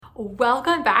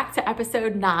Welcome back to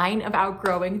episode 9 of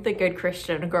Outgrowing the Good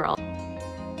Christian Girl.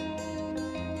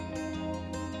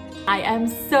 I am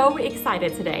so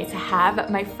excited today to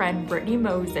have my friend Brittany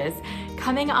Moses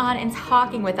coming on and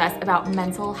talking with us about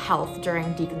mental health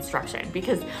during deconstruction,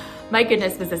 because my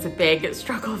goodness, was this a big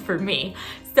struggle for me.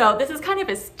 So this is kind of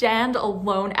a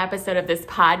standalone episode of this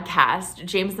podcast.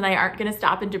 James and I aren't going to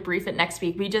stop and debrief it next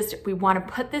week. We want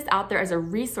to put this out there as a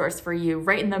resource for you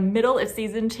right in the middle of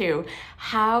season 2.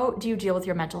 How do you deal with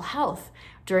your mental health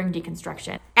during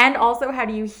deconstruction? And also, how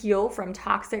do you heal from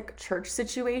toxic church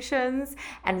situations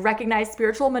and recognize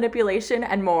spiritual manipulation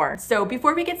and more? So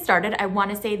before we get started, I want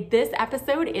to say this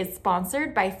episode is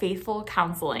sponsored by Faithful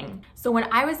Counseling. So when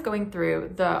I was going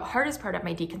through the hardest part of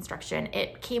my deconstruction,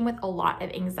 it came with a lot of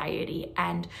anxiety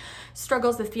and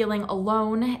struggles with feeling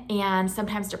alone and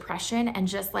sometimes depression and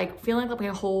just like feeling like my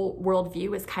whole worldview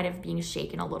was kind of being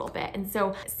shaken a little bit. And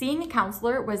so seeing a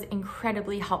counselor was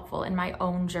incredibly helpful in my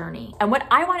own journey. And what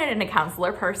I wanted in a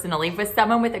counselor personally was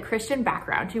someone with a Christian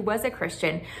background who was a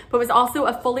Christian, but was also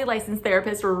a fully licensed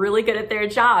therapist, were really good at their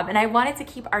job. And I wanted to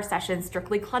keep our sessions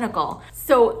strictly clinical.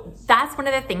 So that's one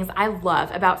of the things I love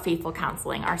about Faithful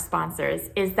Counseling, our sponsors,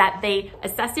 is that they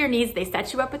assess your needs. They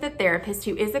set you up with a therapist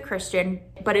who is a Christian,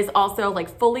 but is also like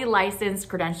fully licensed,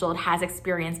 credentialed, has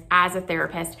experience as a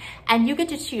therapist. And you get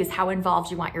to choose how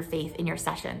involved you want your faith in your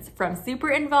sessions, from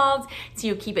super involved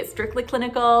to keep it strictly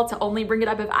clinical to only bring it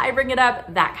up if I bring it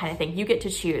up, that kind of thing. You get to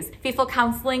choose. Faithful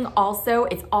Counseling also,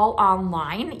 it's all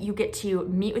online. You get to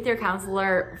meet with your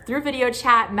counselor through video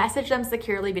chat, message them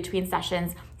securely between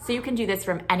sessions. So you can do this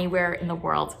from anywhere in the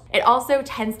world. It also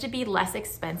tends to be less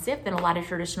expensive than a lot of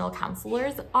traditional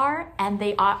counselors are, and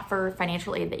they offer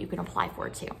financial aid that you can apply for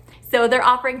too. So they're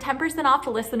offering 10% off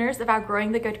to listeners of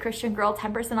Outgrowing the Good Christian Girl,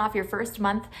 10% off your first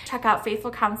month. Check out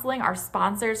Faithful Counseling, our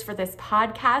sponsors for this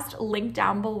podcast, link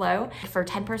down below for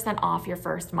 10% off your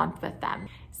first month with them.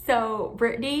 So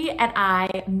Brittany and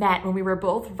I met when we were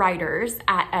both writers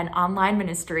at an online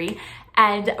ministry,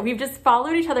 and we've just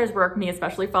followed each other's work, me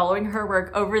especially following her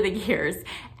work over the years.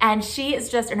 And she is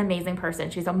just an amazing person.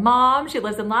 She's a mom, she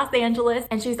lives in Los Angeles,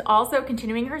 and she's also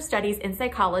continuing her studies in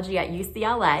psychology at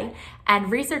UCLA and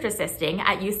research assisting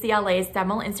at UCLA's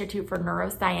Semel Institute for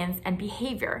Neuroscience and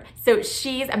Behavior. So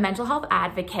she's a mental health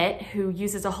advocate who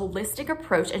uses a holistic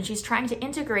approach, and she's trying to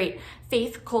integrate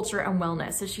faith, culture, and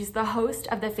wellness. So she's the host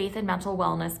of the Faith and Mental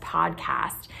Wellness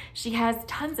podcast. She has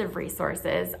tons of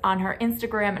resources on her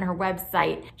Instagram and her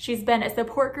website. She's been a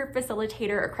support group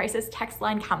facilitator, a crisis text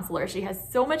line counselor. She has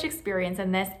so much experience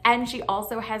in this, and she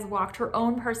also has walked her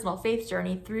own personal faith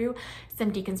journey through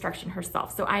some deconstruction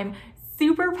herself. So I'm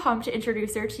super pumped to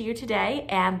introduce her to you today,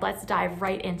 and let's dive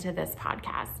right into this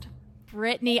podcast.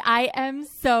 Brittany, I am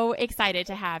so excited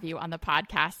to have you on the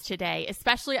podcast today.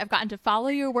 Especially, I've gotten to follow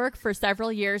your work for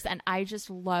several years, and I just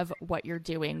love what you're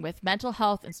doing with mental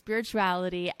health and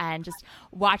spirituality, and just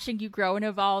watching you grow and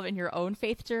evolve in your own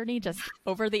faith journey just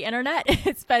over the internet.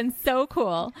 It's been so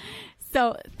cool.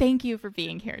 So thank you for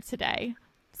being here today.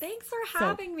 Thanks for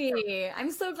having me. I'm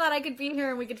so glad I could be here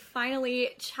and we could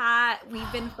finally chat.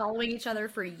 We've been following each other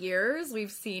for years.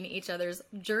 We've seen each other's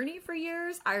journey for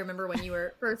years. I remember when you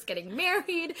were first getting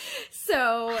married.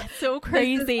 So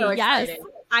crazy. Yes.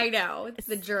 I know. It's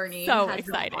the journey. So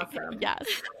exciting. Awesome. Yes.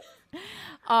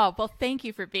 Oh, well, thank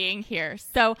you for being here.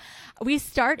 So we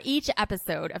start each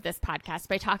episode of this podcast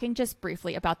by talking just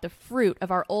briefly about the fruit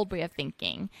of our old way of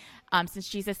thinking, since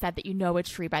Jesus said that you know a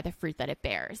tree by the fruit that it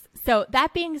bears. So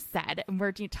that being said,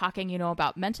 we're talking,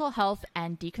 about mental health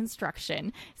and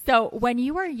deconstruction. So when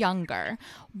you were younger,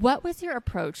 what was your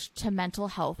approach to mental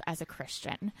health as a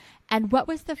Christian? And what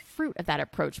was the fruit of that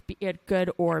approach, be it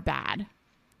good or bad?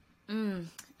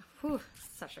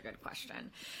 Such a good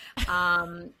question. So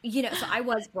I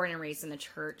was born and raised in the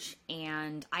church,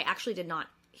 and I actually did not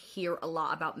hear a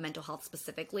lot about mental health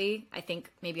specifically. I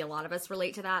think maybe a lot of us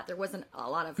relate to that. There wasn't a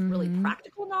lot of really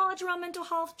practical knowledge around mental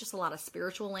health, just a lot of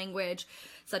spiritual language,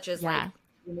 such as like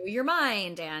renew your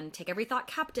mind and take every thought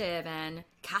captive and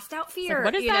cast out fear. Like,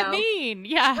 what does that mean?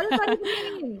 Yeah. What does that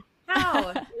even mean?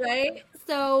 How? Right?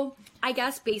 So I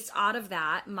guess based out of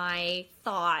that, my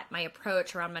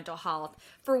approach around mental health,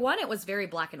 for one, it was very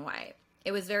black and white.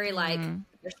 It was very like,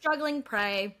 you're struggling,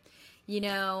 pray,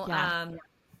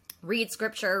 read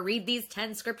scripture, read these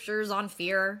 10 scriptures on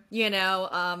fear, read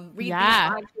these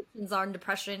 5 scriptures on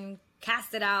depression,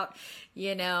 cast it out,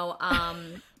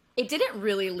 It didn't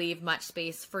really leave much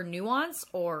space for nuance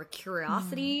or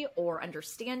curiosity or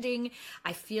understanding.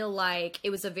 I feel like it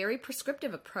was a very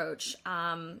prescriptive approach.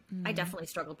 I definitely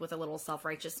struggled with a little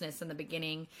self-righteousness in the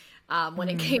beginning when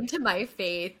it came to my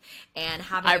faith and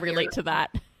having. I relate to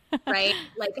that. right?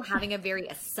 Like having a very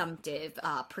assumptive,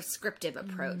 prescriptive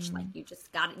approach. Like you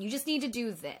just need to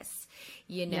do this,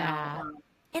 you know? Yeah.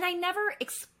 And I never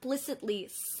explicitly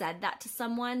said that to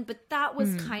someone, but that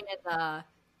was kind of the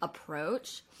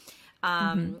approach.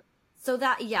 So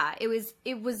that, yeah, it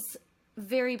was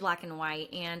very black and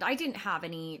white, and I didn't have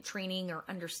any training or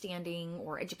understanding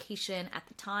or education at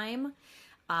the time.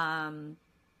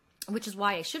 Which is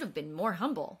why I should have been more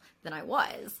humble than I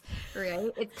was,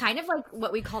 right? It's kind of like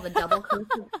what we call the double curse.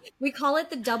 We call it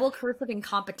the double curse of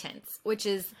incompetence, which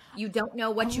is you don't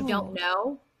know what you don't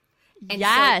know. And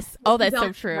yes. So that's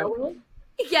so true.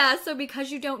 Yeah. So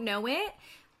because you don't know it,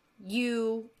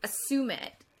 you assume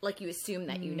it. Like you assume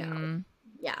that you know.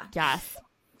 Yeah. Yes.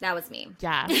 That was me.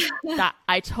 Yeah. That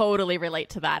I totally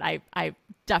relate to that. I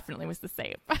definitely was the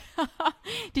same.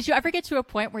 Did you ever get to a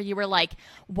point where you were like,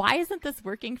 why isn't this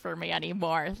working for me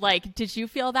anymore? Like, did you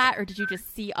feel that, or did you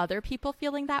just see other people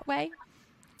feeling that way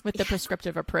with the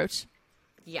prescriptive approach?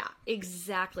 Yeah,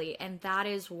 exactly. And that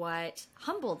is what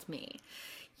humbled me.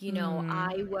 You know,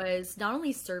 I was not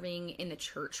only serving in the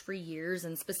church for years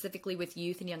and specifically with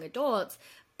youth and young adults,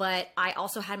 but I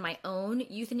also had my own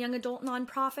youth and young adult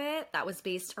nonprofit that was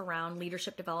based around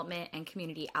leadership development and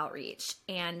community outreach.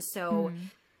 And so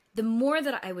the more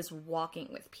that I was walking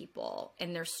with people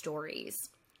and their stories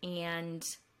and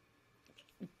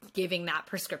giving that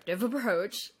prescriptive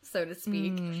approach, so to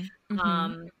speak,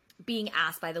 being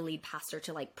asked by the lead pastor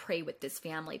to like pray with this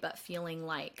family, but feeling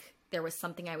like there was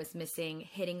something I was missing,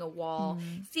 hitting a wall,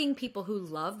 seeing people who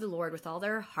love the Lord with all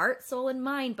their heart, soul, and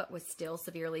mind, but was still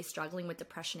severely struggling with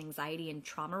depression, anxiety, and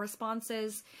trauma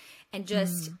responses, and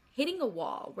just hitting a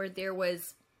wall where there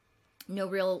was no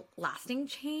real lasting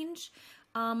change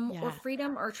or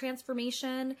freedom or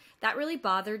transformation. That really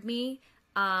bothered me.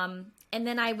 And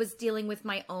then I was dealing with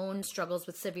my own struggles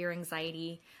with severe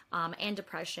anxiety and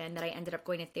depression that I ended up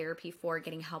going to therapy for,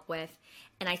 getting help with.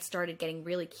 And I started getting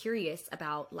really curious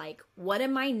about like, what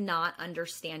am I not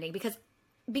understanding?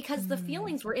 Because the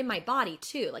feelings were in my body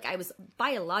too. Like I was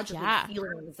biologically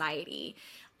feeling anxiety.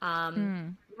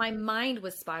 My mind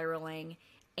was spiraling,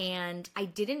 and I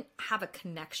didn't have a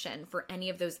connection for any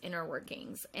of those inner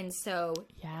workings. And so,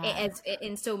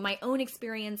 so my own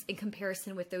experience in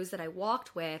comparison with those that I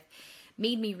walked with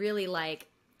made me really like,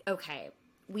 okay,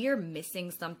 we are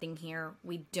missing something here.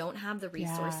 We don't have the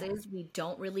resources. We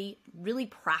don't really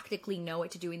practically know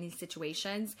what to do in these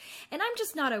situations. And I'm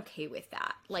just not okay with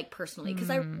that, like personally, because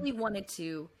I really wanted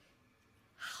to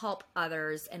help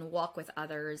others and walk with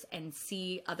others and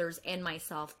see others and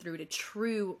myself through to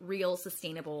true, real,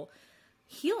 sustainable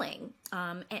healing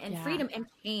and freedom and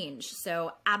change.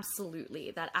 So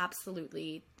absolutely, that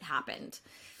absolutely happened.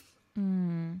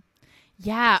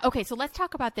 Yeah. Okay. So let's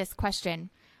talk about this question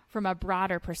from a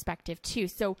broader perspective too.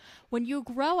 So when you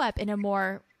grow up in a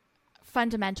more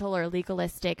fundamental or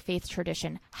legalistic faith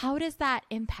tradition, how does that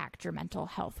impact your mental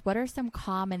health? What are some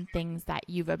common things that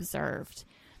you've observed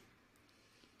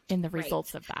in the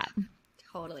results of that?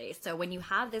 Totally. So when you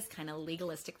have this kind of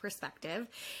legalistic perspective,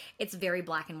 it's very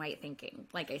black and white thinking.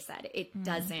 Like I said, it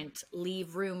doesn't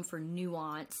leave room for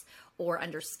nuance or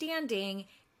understanding.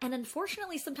 And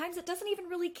unfortunately, sometimes it doesn't even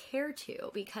really care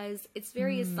to, because it's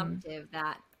very assumptive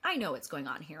that I know what's going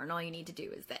on here and all you need to do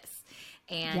is this.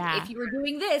 And if you were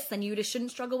doing this, then you just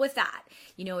shouldn't struggle with that.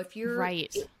 You know, if you're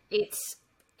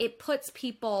it puts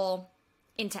people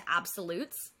into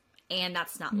absolutes, and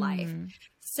that's not life.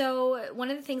 So one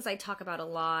of the things I talk about a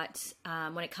lot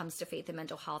when it comes to faith and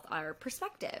mental health are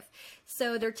perspective.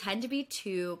 So there tend to be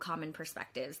two common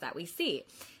perspectives that we see.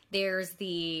 There's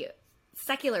the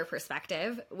secular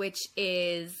perspective, which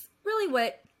is really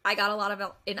what I got a lot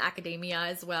of in academia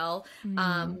as well,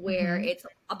 where it's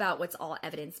about what's all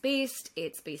evidence-based.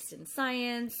 It's based in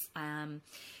science,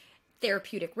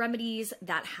 therapeutic remedies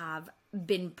that have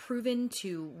been proven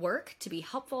to work, to be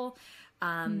helpful.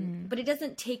 But it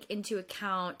doesn't take into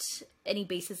account any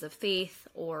basis of faith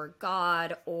or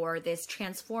God or this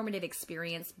transformative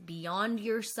experience beyond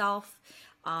yourself.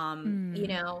 You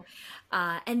know,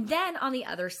 and then on the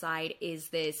other side is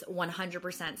this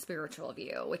 100% spiritual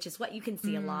view, which is what you can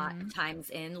see a lot of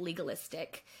times in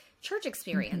legalistic church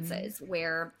experiences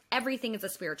where everything is a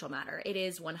spiritual matter. It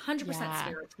is 100%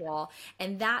 spiritual.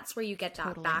 And that's where you get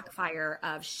that backfire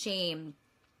of shame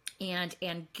and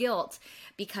guilt,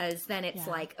 because then it's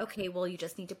like, okay, well, you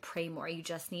just need to pray more. You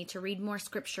just need to read more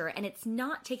scripture. And it's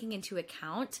not taking into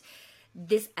account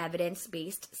this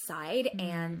evidence-based side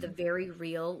and the very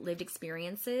real lived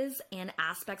experiences and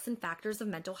aspects and factors of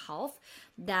mental health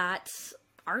that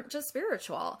aren't just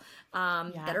spiritual,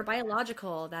 that are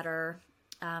biological, that are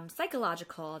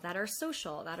psychological, that are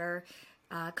social, that are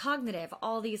cognitive,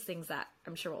 all these things that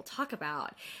I'm sure we'll talk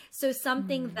about. So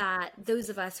something that those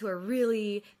of us who are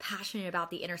really passionate about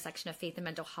the intersection of faith and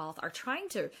mental health are trying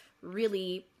to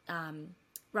really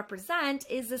represent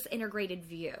is this integrated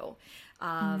view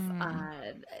of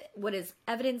what is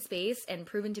evidence-based and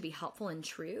proven to be helpful and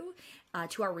true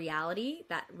to our reality,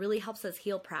 that really helps us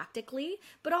heal practically,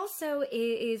 but also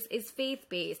is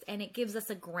faith-based, and it gives us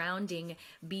a grounding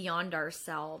beyond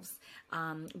ourselves,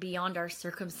 beyond our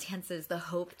circumstances, the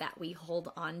hope that we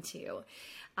hold on to.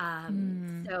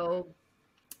 So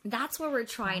that's where we're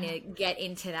trying to get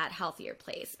into that healthier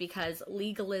place, because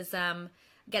legalism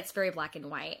gets very black and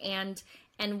white.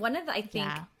 And one of the, I think,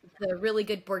 the really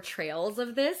good portrayals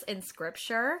of this in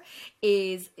scripture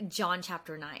is John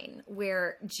chapter 9,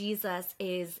 where Jesus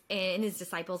is and his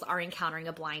disciples are encountering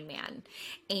a blind man.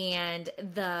 And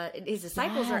his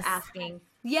disciples are asking,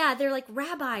 they're like,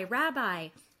 Rabbi,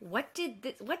 what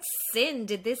sin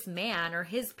did this man or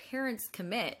his parents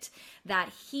commit that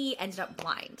he ended up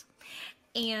blind?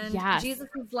 And Jesus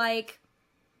is like,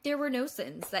 there were no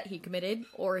sins that he committed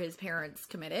or his parents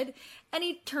committed. And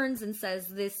he turns and says,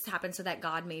 this happened so that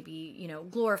God may be,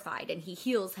 glorified, and he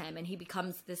heals him, and he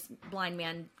becomes, this blind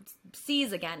man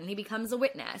sees again, and he becomes a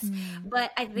witness.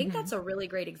 But I think that's a really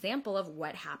great example of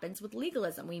what happens with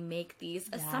legalism. We make these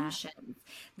assumptions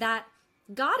that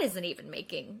God isn't even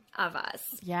making of us.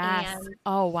 Yes.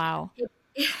 Oh, wow.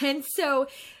 And so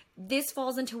this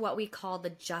falls into what we call the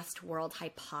just world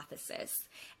hypothesis.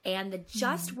 And the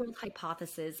just world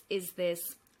hypothesis is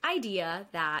this idea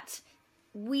that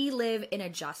we live in a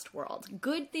just world.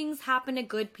 Good things happen to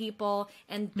good people,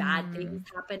 and bad things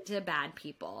happen to bad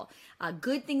people.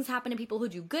 Good things happen to people who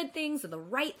do good things and the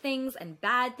right things, and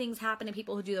bad things happen to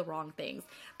people who do the wrong things.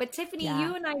 But Tiffany,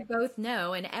 you and I both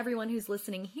know, and everyone who's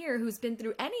listening here who's been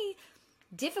through any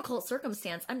difficult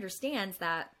circumstance understands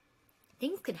that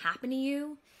things can happen to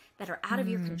you that are out of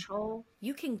your control.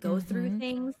 You can go through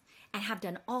things and have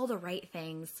done all the right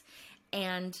things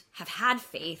and have had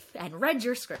faith and read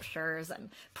your scriptures and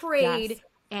prayed,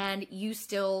 and you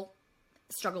still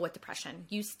struggle with depression.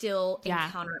 You still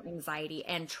encounter anxiety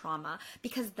and trauma,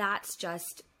 because that's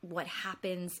just what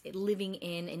happens living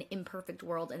in an imperfect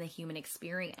world in the human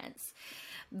experience.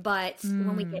 But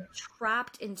when we get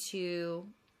trapped into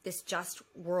this just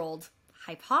world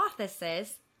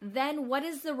hypothesis, then what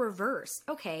is the reverse?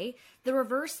 Okay, the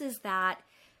reverse is that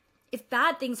if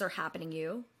bad things are happening to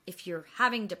you, if you're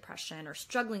having depression or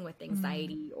struggling with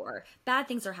anxiety or bad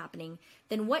things are happening,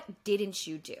 then what didn't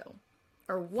you do?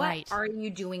 Or what are you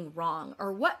doing wrong?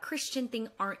 Or what Christian thing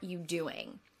aren't you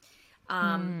doing?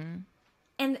 And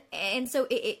so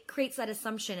it creates that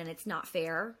assumption, and it's not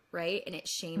fair, right? And it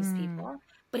shames people.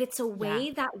 But it's a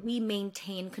way that we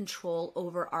maintain control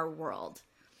over our world.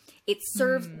 It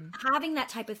serves, having that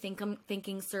type of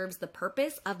thinking serves the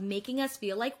purpose of making us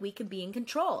feel like we can be in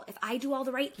control. If I do all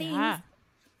the right things,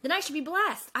 then I should be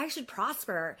blessed. I should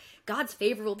prosper. God's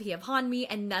favor will be upon me,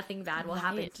 and nothing bad will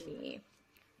happen to me.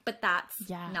 But that's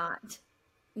not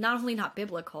only not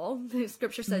biblical. The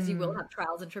scripture says you will have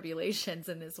trials and tribulations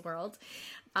in this world.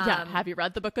 Have you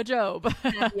read the book of Job?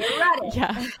 Have you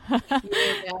read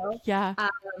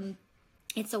it?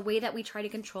 It's a way that we try to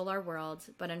control our world,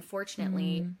 but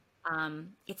unfortunately,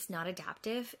 it's not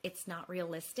adaptive. It's not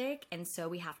realistic. And so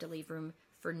we have to leave room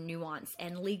for nuance,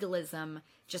 and legalism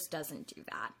just doesn't do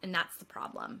that. And that's the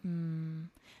problem.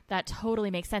 That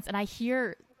totally makes sense. And I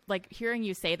hear, hearing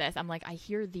you say this, I'm like, I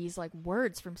hear these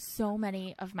words from so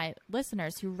many of my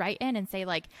listeners who write in and say,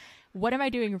 what am I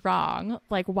doing wrong?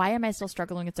 Why am I still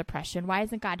struggling with depression? Why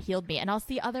hasn't God healed me? And I'll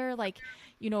see other,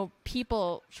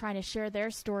 people trying to share their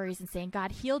stories and saying,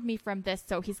 God healed me from this,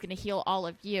 so he's going to heal all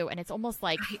of you. And it's almost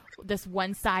like this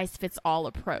one size fits all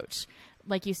approach.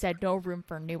 Like you said, no room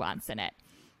for nuance in it.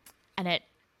 And I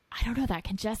don't know, that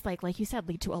can just, like you said,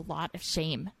 lead to a lot of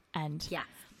shame and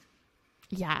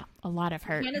a lot of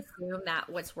hurt. You can't assume that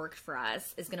what's worked for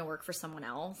us is going to work for someone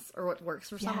else, or what works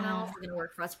for someone else is going to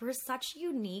work for us. We're such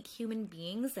unique human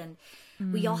beings, and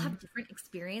we all have different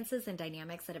experiences and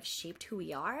dynamics that have shaped who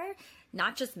we are,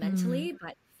 not just mentally,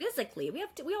 but physically. We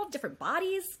all have different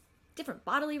bodies, different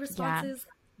bodily responses,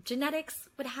 genetics,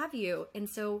 what have you. And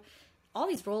so all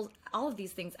of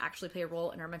these things actually play a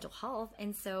role in our mental health.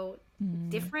 And so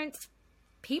different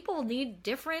people need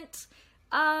different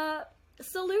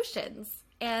solutions,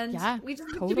 and we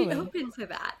just have to be open to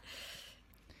that.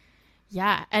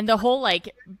 And the whole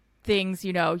things,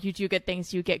 you do good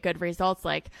things, you get good results.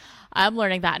 I'm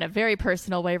learning that in a very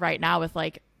personal way right now with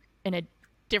in a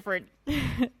different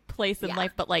place in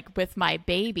life, but like with my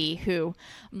baby who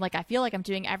I'm like, I feel like I'm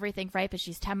doing everything right, but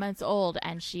she's 10 months old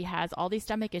and she has all these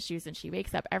stomach issues and she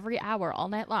wakes up every hour all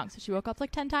night long. So she woke up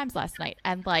like 10 times last night.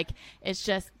 And like, it's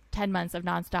just 10 months of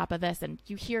nonstop of this. And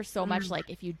you hear so much like,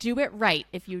 if you do it right,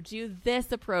 if you do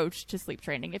this approach to sleep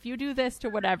training, if you do this to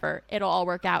whatever, it'll all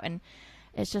work out. And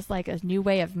it's just like a new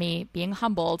way of me being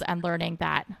humbled and learning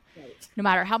that no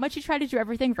matter how much you try to do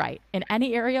everything right in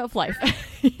any area of life,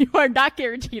 you are not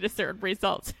guaranteed a certain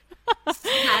result.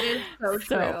 That is so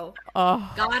true.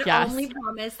 God yes. only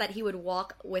promised that he would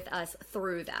walk with us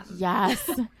through them. Yes.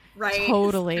 Right?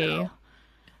 Totally. So.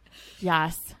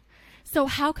 Yes. So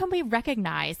how can we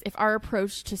recognize if our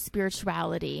approach to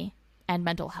spirituality and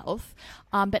mental health,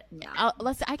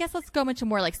 let's go into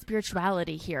more like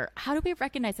spirituality here. How do we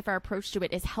recognize if our approach to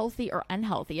it is healthy or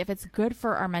unhealthy, if it's good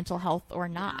for our mental health or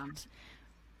not?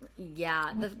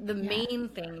 Yeah. The main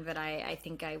thing that I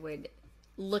think I would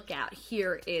look at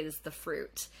here is the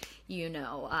fruit.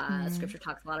 Scripture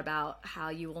talks a lot about how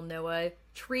you will know a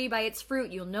tree by its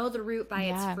fruit. You'll know the root by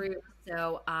its fruit.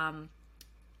 So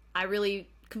I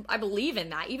believe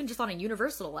in that, even just on a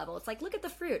universal level. It's like, look at the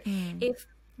fruit.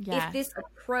 If this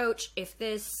approach, if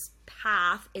this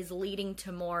path is leading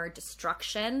to more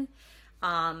destruction,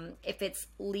 if it's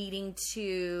leading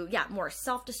to, more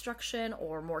self-destruction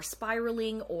or more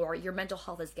spiraling, or your mental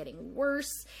health is getting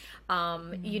worse,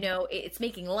 it's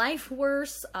making life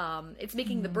worse. It's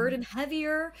making the burden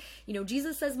heavier.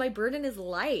 Jesus says, my burden is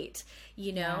light.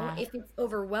 If it's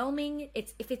overwhelming,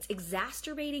 if it's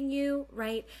exacerbating you,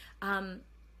 right?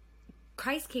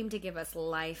 Christ came to give us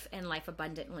life and life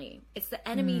abundantly. It's the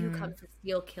enemy who comes to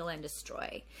steal, kill, and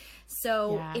destroy.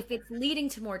 So if it's leading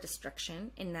to more destruction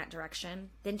in that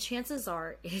direction, then chances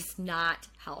are it is not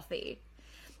healthy.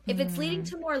 If it's leading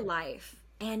to more life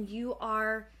and you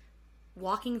are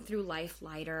walking through life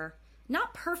lighter,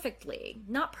 not perfectly,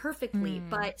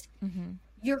 but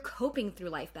you're coping through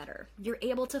life better. You're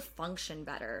able to function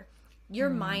better.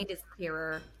 Your mind is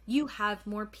clearer. You have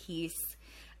more peace.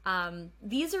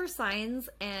 These are signs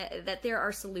that there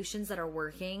are solutions that are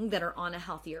working, that are on a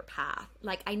healthier path.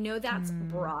 Like, I know that's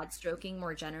broad stroking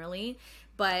more generally,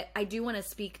 but I do want to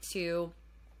speak to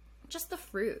just the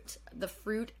fruit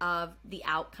of the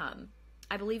outcome.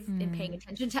 I believe in paying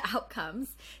attention to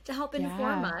outcomes to help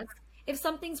inform us if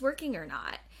something's working or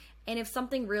not. And if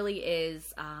something really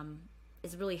is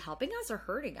really helping us or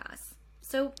hurting us.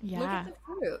 So look at the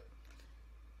fruit.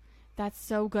 That's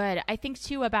so good. I think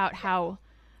too about how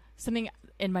something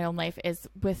in my own life is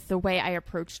with the way I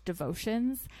approach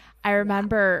devotions. I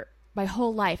remember my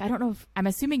whole life, I don't know if, I'm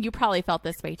assuming you probably felt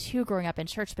this way too growing up in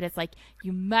church, but it's like,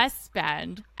 you must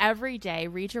spend every day,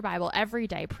 read your Bible every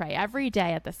day, pray every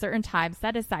day at the certain time,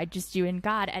 set aside just you and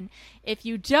God. And if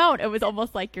you don't, it was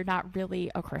almost like you're not really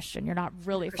a Christian. You're not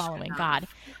really following God.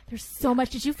 There's so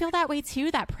much. Did you feel that way too,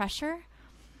 that pressure?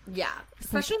 Yeah.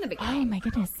 Especially in the beginning. Oh my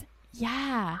goodness.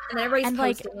 Yeah. And everybody's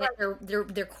posting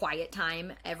their quiet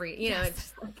time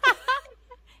it's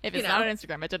if it's not on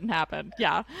Instagram, it didn't happen.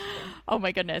 Yeah. Oh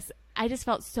my goodness. I just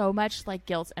felt so much like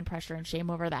guilt and pressure and shame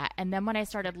over that. And then when I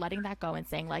started letting that go and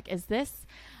saying like, is this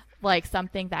like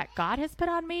something that God has put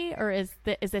on me, or is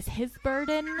this his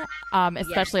burden?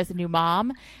 Especially as a new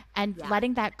mom, and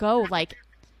letting that go, like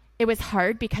it was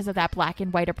hard because of that black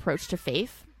and white approach to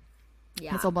faith.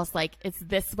 Yeah. It's almost like it's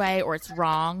this way or it's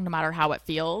wrong, no matter how it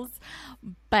feels.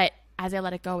 But as I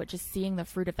let it go, it's just seeing the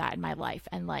fruit of that in my life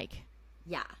and like,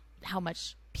 how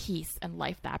much peace and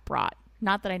life that brought.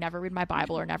 Not that I never read my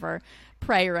Bible or never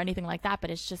pray or anything like that, but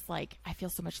it's just like, I feel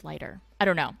so much lighter. I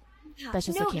don't know. That's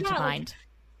just what came to mind.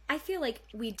 I feel like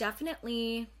we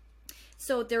definitely,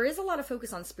 so there is a lot of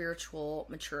focus on spiritual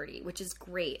maturity, which is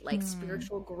great. Like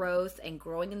spiritual growth and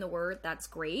growing in the word, that's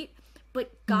great.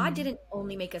 But God didn't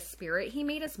only make us spirit. He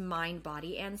made us mind,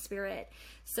 body, and spirit.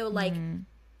 So like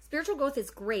spiritual growth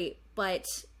is great, but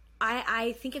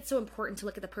I think it's so important to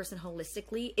look at the person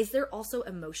holistically. Is there also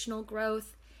emotional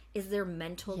growth? Is there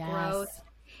mental growth?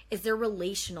 Is there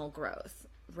relational growth?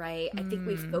 Right? I think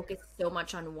we focus so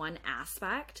much on one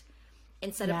aspect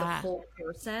instead of the whole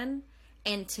person.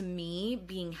 And to me,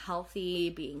 being healthy,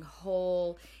 being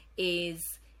whole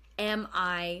is, am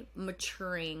I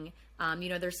maturing?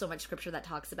 There's so much scripture that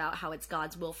talks about how it's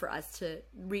God's will for us to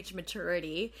reach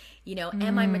maturity.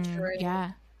 Am I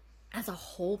maturing as a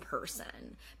whole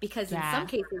person? Because in some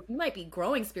cases you might be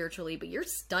growing spiritually, but you're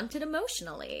stunted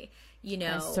emotionally,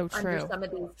 That's so true. under some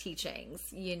of these teachings,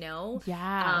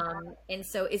 Yeah. And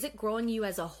so is it growing you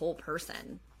as a whole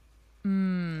person?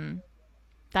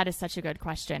 That is such a good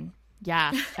question.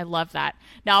 Yeah, I love that.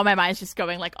 Now my mind's just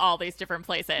going like all these different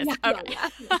places. Yeah, Okay.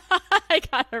 yeah. I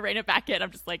gotta rein it back in.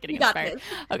 I'm just like getting You got inspired.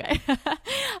 this.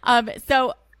 Okay.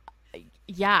 So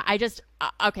yeah, I just,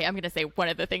 okay, I'm going to say one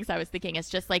of the things I was thinking is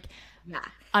just like Yeah.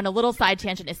 on a little side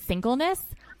tangent is singleness.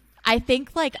 I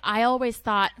think like I always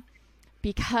thought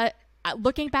because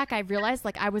looking back, I realized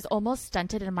like I was almost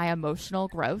stunted in my emotional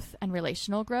growth and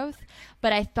relational growth,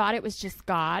 but I thought it was just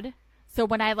God. So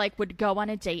when I like would go on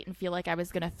a date and feel like I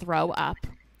was going to throw up,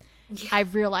 Yeah. I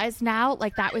realized now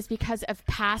like that was because of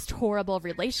past horrible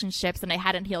relationships and I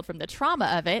hadn't healed from the trauma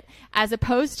of it, as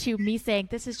opposed to me saying,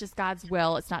 this is just God's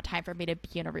will. It's not time for me to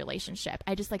be in a relationship.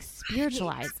 I just like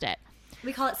spiritualized it.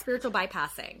 We call it spiritual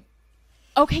bypassing.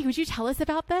 Okay. Would you tell us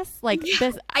about this? Like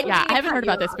this? I didn't Yeah. mean to I haven't cut heard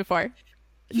you about this off. before.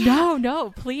 Yeah.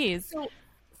 No, please. So,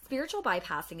 spiritual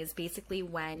bypassing is basically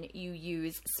when you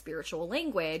use spiritual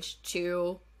language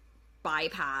to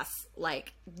bypass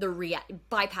like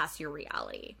bypass your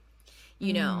reality.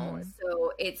 You know,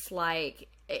 so it's like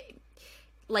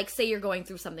say you're going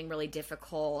through something really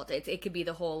difficult. It could be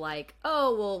the whole like,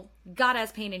 oh, well, God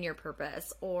has pain in your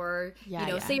purpose. Or,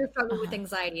 say you're struggling with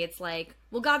anxiety. It's like,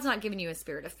 well, God's not giving you a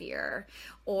spirit of fear.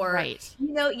 Or, Right.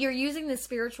 You're using the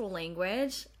spiritual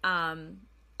language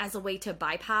as a way to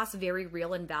bypass very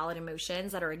real and valid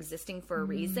emotions that are existing for a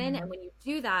reason. And when you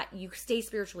do that, you stay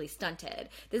spiritually stunted.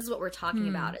 This is what we're talking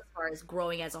about as far as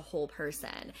growing as a whole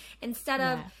person. Instead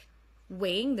of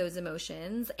weighing those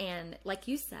emotions and like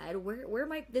you said, where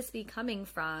might this be coming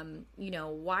from?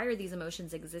 Why are these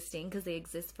emotions existing? Because they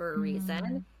exist for a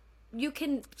reason. You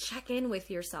can check in with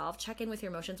yourself, check in with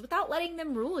your emotions without letting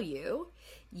them rule you,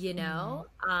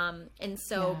 and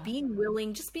so being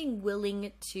willing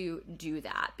to do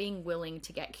that, being willing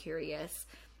to get curious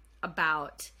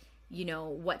about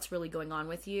what's really going on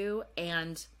with you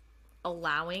and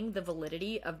allowing the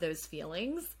validity of those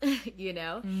feelings,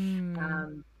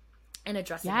 and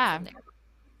addressing it from there.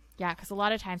 Yeah, because a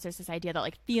lot of times there's this idea that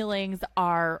like feelings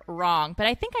are wrong. But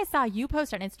I think I saw you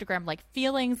post on Instagram like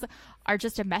feelings are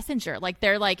just a messenger. Like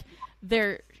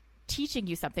they're teaching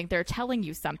you something. They're telling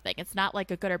you something. It's not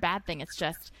like a good or bad thing. It's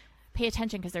just pay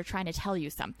attention because they're trying to tell you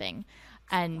something.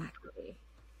 And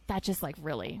that just like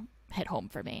really hit home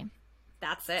for me.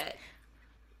 That's it.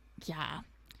 Yeah.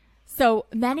 So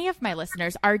many of my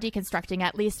listeners are deconstructing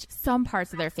at least some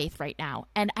parts of their faith right now.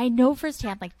 And I know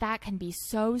firsthand, like that can be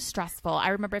so stressful. I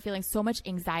remember feeling so much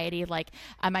anxiety. Like,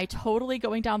 am I totally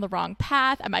going down the wrong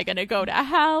path? Am I going to go to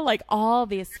hell? Like all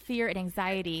this fear and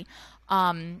anxiety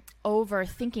over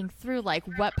thinking through like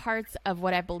what parts of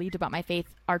what I believed about my faith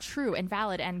are true and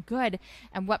valid and good,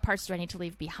 and what parts do I need to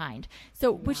leave behind.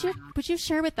 So would you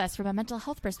share with us from a mental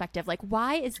health perspective, like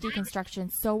why is deconstruction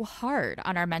so hard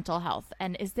on our mental health,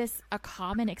 and is this a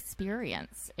common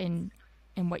experience in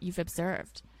what you've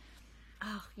observed?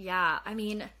 Oh yeah, I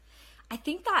mean, I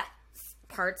think that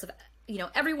parts of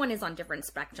everyone is on different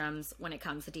spectrums when it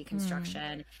comes to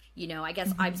deconstruction. I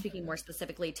guess I'm speaking more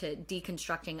specifically to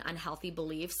deconstructing unhealthy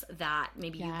beliefs that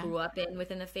maybe you grew up in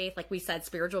within the faith. Like we said,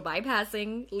 spiritual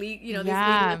bypassing, these leading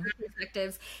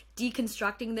perspectives,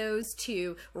 deconstructing those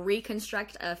to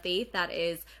reconstruct a faith that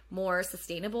is more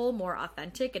sustainable, more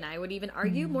authentic, and I would even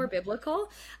argue more biblical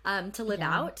to live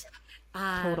out.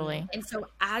 Totally. And so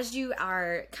as you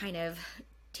are kind of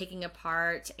taking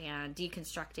apart and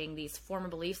deconstructing these former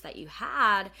beliefs that you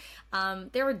had,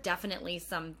 there were definitely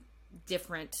some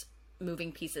different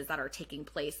moving pieces that are taking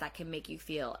place that can make you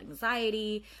feel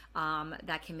anxiety,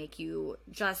 that can make you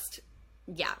just,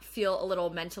 feel a little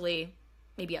mentally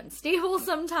maybe unstable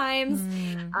sometimes.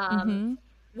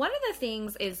 One of the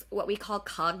things is what we call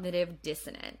cognitive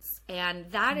dissonance. And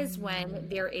that is when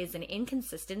there is an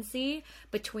inconsistency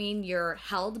between your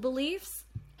held beliefs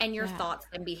and your thoughts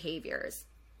and behaviors.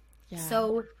 Yeah.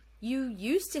 So you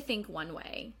used to think one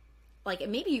way, like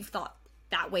maybe you've thought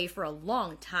that way for a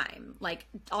long time. Like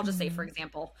I'll just say, for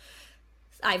example,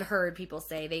 I've heard people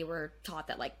say they were taught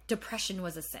that like depression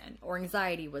was a sin or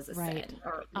anxiety was a sin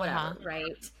or whatever,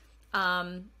 right?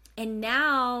 And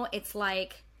now it's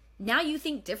like, now you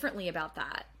think differently about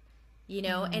that,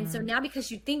 and so now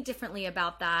because you think differently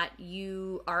about that,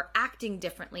 you are acting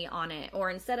differently on it, or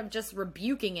instead of just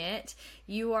rebuking it,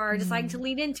 you are deciding to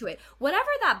lean into it. Whatever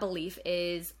that belief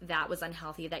is that was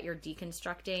unhealthy that you're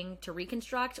deconstructing to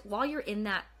reconstruct, while you're in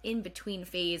that in-between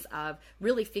phase of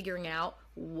really figuring out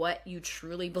what you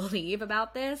truly believe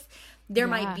about this, there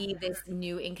might be this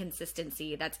new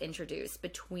inconsistency that's introduced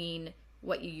between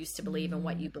what you used to believe and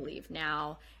what you believe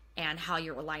now, and how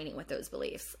you're aligning with those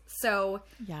beliefs. So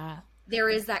there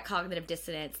is that cognitive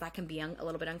dissonance that can be a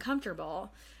little bit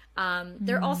uncomfortable.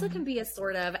 There also can be a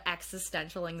sort of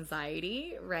existential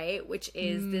anxiety, right? Which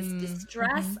is this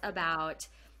distress about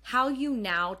how you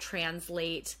now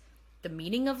translate the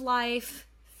meaning of life,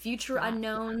 future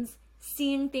unknowns,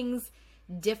 seeing things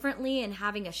differently and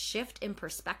having a shift in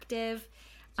perspective.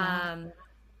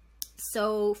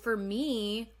 So for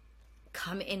me,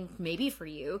 maybe for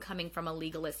you, coming from a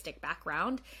legalistic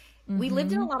background, we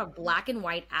lived in a lot of black and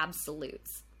white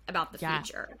absolutes about the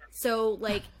future. So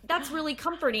like, that's really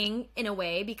comforting in a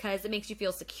way because it makes you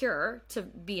feel secure to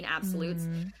be in absolutes.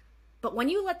 But when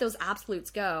you let those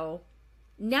absolutes go,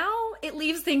 now it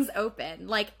leaves things open.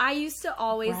 Like I used to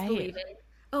always believe in,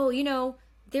 oh, you know,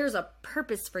 there's a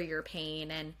purpose for your pain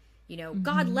and, you know,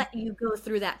 God let you go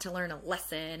through that to learn a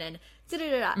lesson and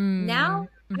da-da-da-da. Now,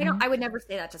 I would never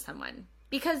say that to someone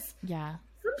because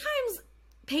sometimes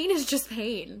pain is just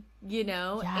pain, you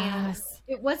know? And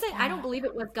it wasn't, I don't believe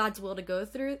it was God's will to go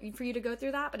through, for you to go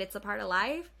through that, but it's a part of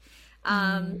life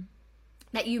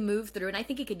that you move through. And I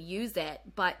think you could use it,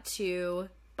 but to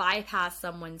bypass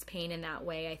someone's pain in that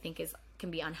way, I think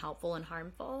can be unhelpful and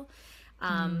harmful.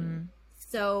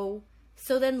 So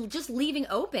then just leaving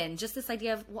open, just this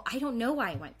idea of, well, I don't know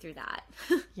why I went through that.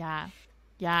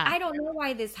 I don't know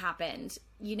why this happened,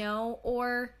 you know,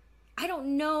 or I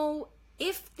don't know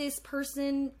if this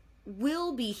person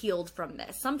will be healed from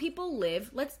this. Some people live,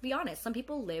 let's be honest, some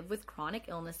people live with chronic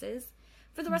illnesses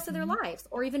for the rest of their lives,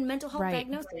 or even mental health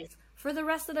diagnoses for the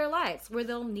rest of their lives, where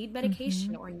they'll need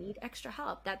medication or need extra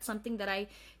help. That's something that I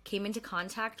came into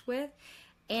contact with.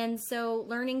 And so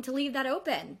learning to leave that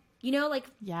open, you know, like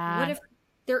what if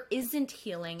there isn't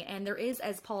healing and there is,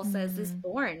 as Paul says, this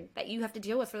thorn that you have to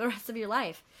deal with for the rest of your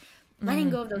life? Letting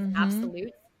go of those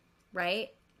absolutes, right,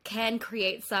 can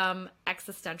create some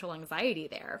existential anxiety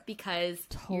there because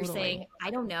you're saying, I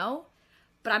don't know,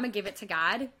 but I'm gonna give it to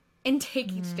God and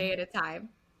take each day at a time,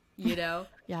 you know?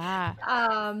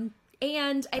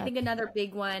 And I think another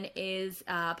big one is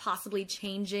possibly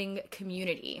changing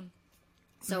community.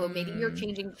 So maybe you're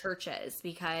changing churches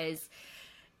because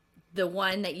the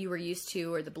one that you were used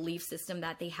to or the belief system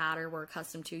that they had or were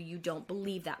accustomed to, you don't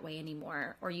believe that way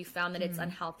anymore, or you found that it's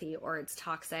unhealthy or it's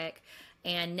toxic.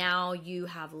 And now you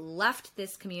have left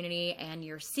this community and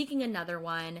you're seeking another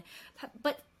one.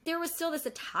 But there was still this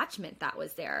attachment that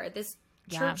was there. This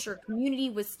church or community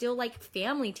was still like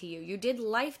family to you. You did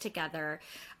life together.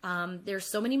 There's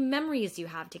so many memories you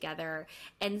have together.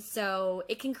 And so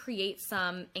it can create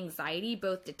some anxiety,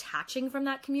 both detaching from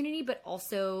that community, but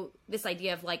also this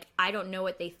idea of like, I don't know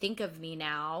what they think of me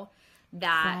now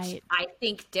that I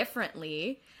think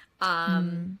differently.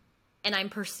 And I'm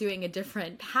pursuing a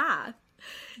different path.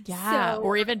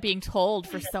 Or even being told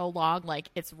for so long, like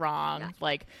it's wrong.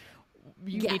 Like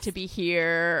you need to be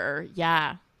here or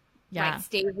right,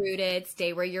 stay rooted,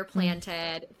 stay where you're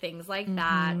planted, things like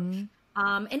that. And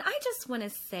I just want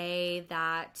to say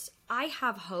that I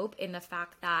have hope in the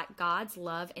fact that God's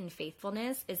love and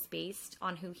faithfulness is based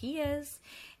on who he is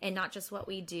and not just what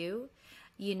we do,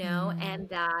 you know, and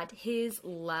that his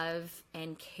love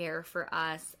and care for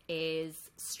us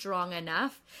is strong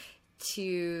enough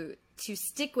to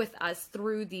stick with us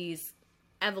through these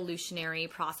evolutionary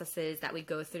processes that we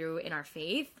go through in our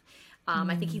faith.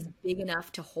 I think he's big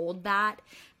enough to hold that.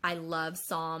 I love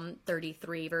Psalm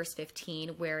 33, verse 15,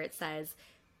 where it says,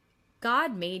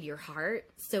 God made your heart,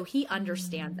 so he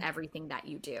understands everything that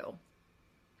you do.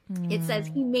 It says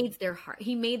he made their heart.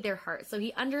 He made their heart. So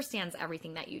he understands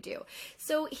everything that you do.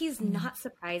 So he's not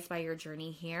surprised by your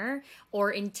journey here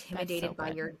or intimidated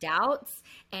by your doubts.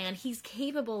 And he's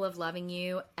capable of loving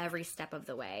you every step of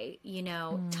the way. You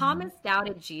know, Thomas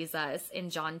doubted Jesus in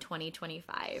John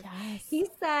 20:25. He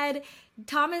said,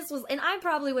 Thomas was, and I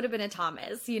probably would have been a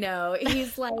Thomas, you know,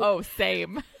 he's like, oh,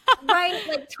 same. Right?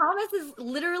 Like Thomas is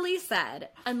literally said,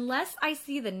 unless I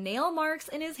see the nail marks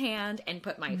in his hand and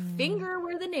put my finger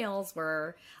where the nails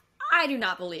were, I do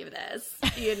not believe this,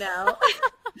 you know?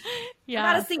 I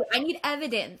gotta see, I need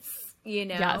evidence, you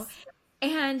know?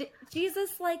 And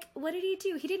Jesus, like, what did he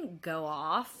do? He didn't go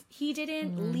off. He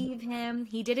didn't leave him.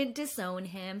 He didn't disown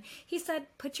him. He said,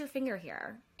 put your finger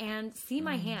here and see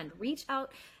my hand. Reach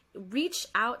out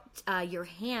your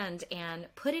hand and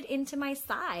put it into my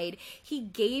side. He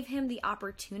gave him the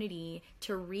opportunity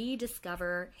to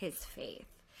rediscover his faith.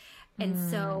 And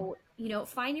so, you know,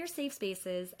 find your safe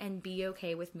spaces and be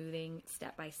okay with moving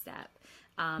step by step.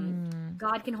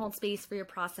 God can hold space for your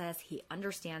process. He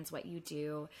understands what you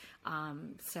do.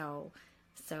 So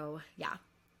yeah,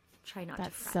 try not to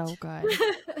fret. That's so good.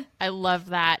 I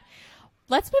love that.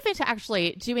 Let's move into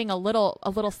actually doing a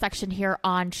little section here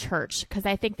on church, because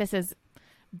I think this is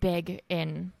big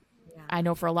I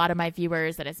know for a lot of my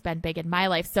viewers, that it's been big in my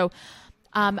life. So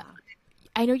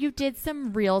I know you did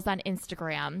some reels on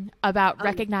Instagram about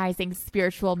recognizing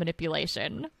spiritual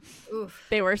manipulation. Oof.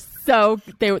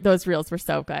 Those reels were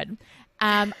so good.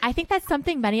 I think that's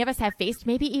something many of us have faced,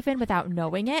 maybe even without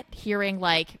knowing it, hearing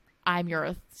like, I'm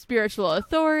your spiritual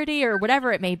authority or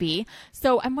whatever it may be.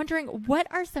 So I'm wondering, what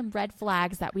are some red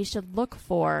flags that we should look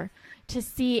for to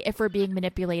see if we're being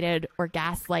manipulated or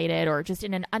gaslighted or just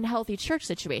in an unhealthy church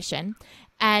situation?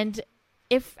 And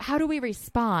how do we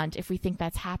respond if we think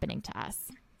that's happening to us?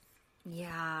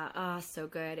 Yeah, so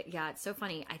good. Yeah, it's so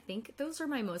funny. I think those are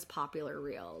my most popular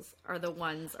reels, are the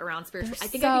ones around spiritual. They're I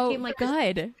think so I became like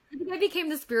good. I think I became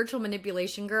the spiritual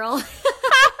manipulation girl.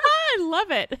 I love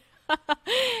it.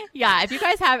 Yeah, if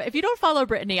you don't follow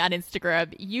Brittany on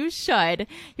Instagram, you should.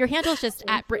 Your handle's just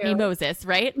at Brittany Moses,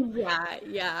 right? Yeah.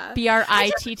 Brittney.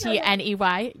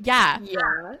 Yeah.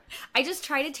 Yeah. I just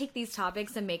try to take these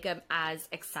topics and make them as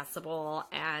accessible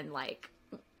and like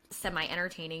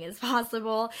semi-entertaining as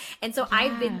possible. And so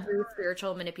I've been through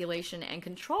spiritual manipulation and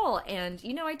control. And,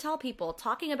 I tell people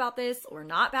talking about this or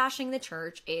not bashing the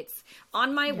church, it's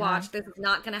on my watch. This is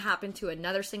not going to happen to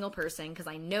another single person because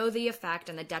I know the effect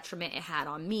and the detriment it had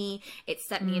on me. It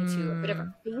set me into a bit of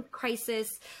a faith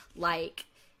crisis. Like,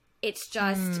 it's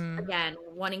just, again,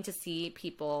 wanting to see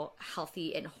people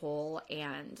healthy and whole.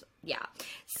 And yeah.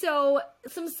 So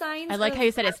some signs. I like how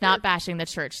you said it's not bashing the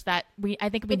church. I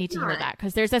think we need to hear that,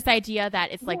 because there's this idea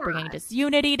that it's like bringing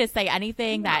disunity to say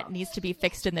anything that needs to be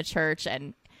fixed in the church.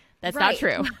 And that's not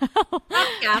true.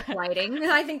 That's gaslighting.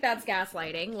 I think that's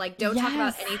gaslighting. Like, don't talk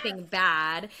about anything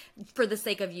bad for the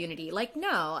sake of unity. Like,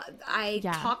 no, I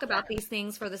talk about these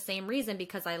things for the same reason,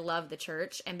 because I love the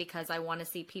church and because I want to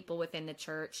see people within the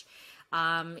church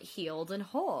healed and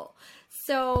whole.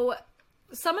 So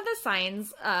some of the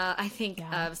signs, I think,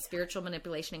 of spiritual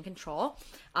manipulation and control.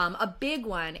 A big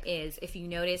one is if you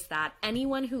notice that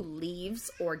anyone who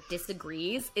leaves or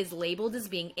disagrees is labeled as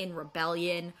being in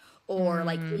rebellion or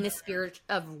like in the spirit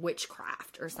of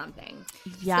witchcraft or something.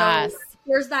 Yes. So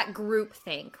there's that group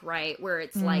think, right? Where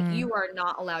it's like you are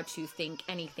not allowed to think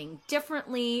anything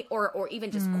differently or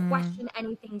even just question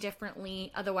anything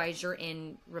differently. Otherwise, you're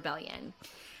in rebellion.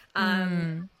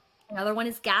 Another one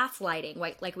is gaslighting,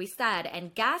 like we said.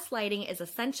 And gaslighting is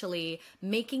essentially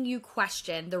making you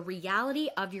question the reality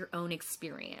of your own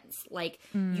experience. Like,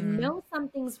 you know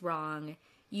something's wrong.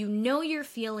 You know you're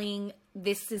feeling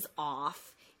this is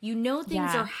off. You know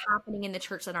things are happening in the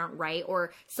church that aren't right,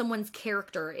 or someone's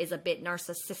character is a bit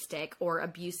narcissistic or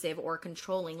abusive or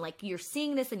controlling. Like, you're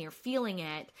seeing this and you're feeling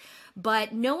it,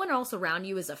 but no one else around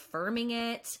you is affirming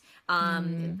it.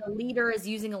 The leader is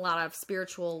using a lot of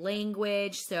spiritual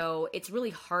language, so it's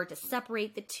really hard to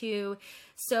separate the two.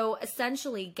 So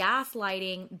essentially,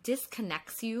 gaslighting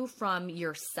disconnects you from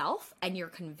yourself and your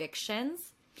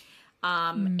convictions.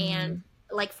 And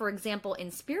like, for example, in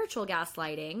spiritual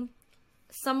gaslighting,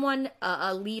 someone,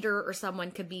 a leader or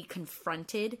someone could be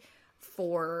confronted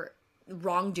for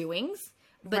wrongdoings,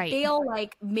 but they'll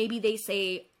maybe they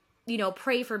say,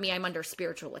 pray for me, I'm under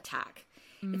spiritual attack.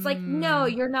 It's like, no,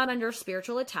 you're not under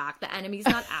spiritual attack. The enemy's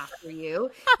not after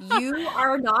you. You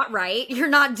are not right. You're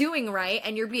not doing right.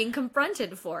 And you're being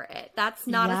confronted for it. That's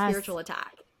not a spiritual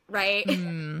attack, right?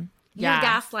 You're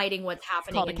gaslighting what's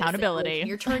happening. It's called accountability.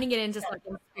 You're turning it into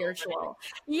something spiritual.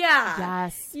 Yeah.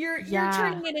 Yes. You're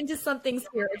turning it into something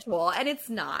spiritual, and it's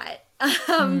not.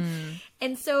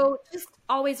 And so just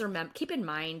always keep in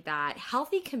mind that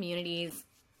healthy communities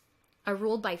are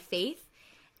ruled by faith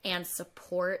and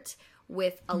support,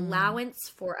 with allowance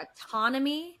for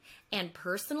autonomy and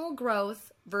personal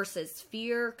growth versus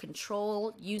fear,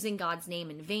 control, using God's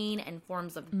name in vain, and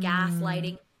forms of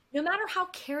gaslighting. No matter how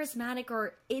charismatic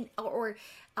or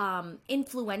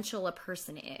influential a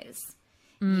person is,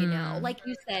 like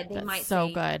you said, they might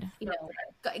say, good.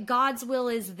 God's will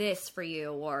is this for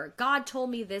you, or God told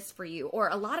me this for you. Or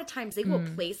a lot of times they will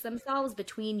place themselves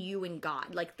between you and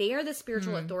God. Like, they are the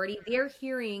spiritual authority. They're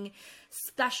hearing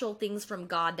special things from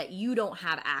God that you don't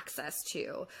have access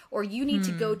to, or you need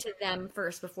to go to them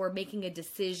first before making a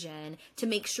decision to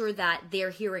make sure that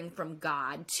they're hearing from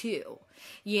God too.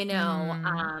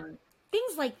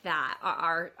 Things like that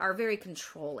are very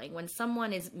controlling when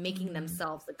someone is making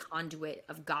themselves the conduit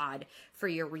of God for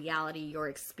your reality, your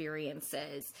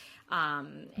experiences,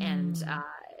 and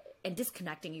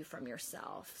disconnecting you from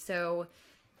yourself. So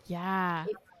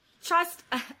trust,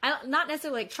 not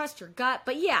necessarily like trust your gut,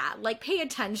 but pay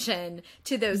attention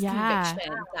to those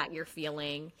convictions that you're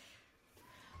feeling.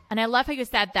 And I love how you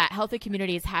said that healthy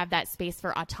communities have that space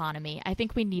for autonomy. I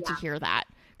think we need to hear that,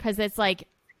 because it's like,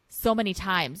 so many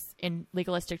times in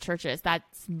legalistic churches,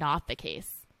 that's not the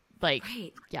case. Like,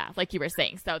 like you were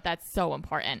saying. So that's so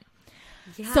important.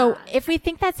 Yeah. So if we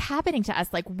think that's happening to us,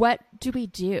 like, what do we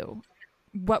do?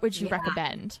 What would you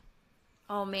recommend?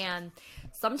 Oh man.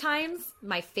 Sometimes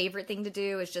my favorite thing to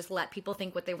do is just let people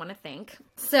think what they want to think.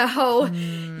 So,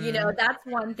 that's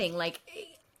one thing. Like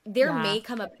there may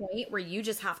come a point where you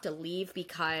just have to leave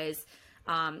because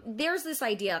there's this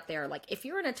idea out there, like if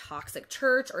you're in a toxic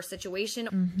church or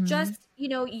situation, just,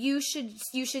 you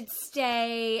should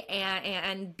stay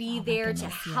and be there to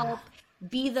help.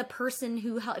 Be the person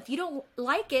who help. If you don't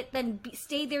like it, then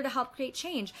stay there to help create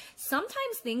change.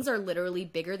 Sometimes things are literally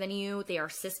bigger than you. They are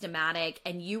systematic,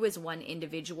 and you as one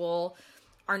individual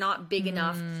are not big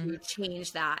enough to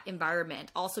change that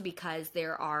environment. Also because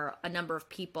there are a number of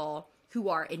people who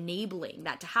are enabling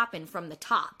that to happen from the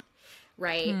top,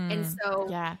 right? And so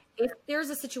if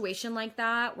there's a situation like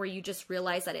that where you just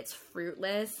realize that it's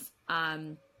fruitless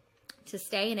to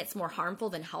stay and it's more harmful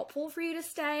than helpful for you to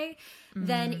stay,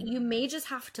 then you may just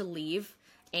have to leave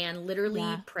and literally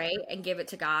pray and give it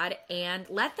to God and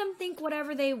let them think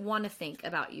whatever they want to think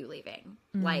about you leaving.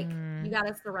 Like you got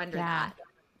to surrender that.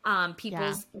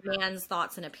 People's man's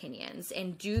thoughts and opinions,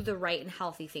 and do the right and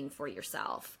healthy thing for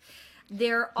yourself.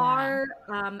 There are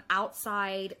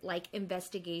outside like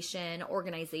investigation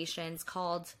organizations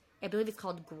called, I believe it's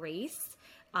called Grace.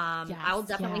 I'll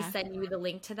definitely send you the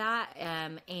link to that.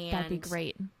 And that'd be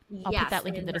great. I'll put that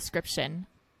link in the description.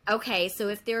 Okay. So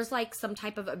if there's like some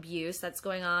type of abuse that's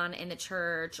going on in the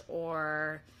church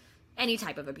or any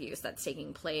type of abuse that's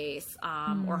taking place,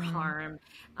 or harm,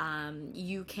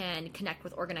 you can connect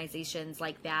with organizations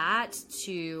like that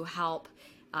to help,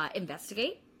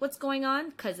 investigate what's going on.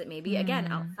 'Cause it may be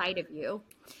again, outside of you.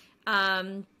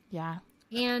 I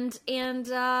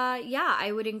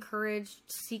would encourage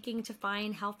seeking to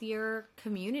find healthier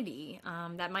community.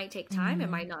 That might take time. It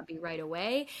might not be right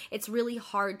away. It's really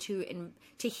hard to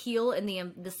heal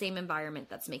in the same environment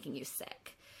that's making you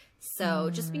sick. So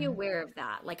just be aware of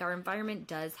that. Like our environment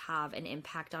does have an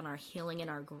impact on our healing and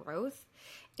our growth.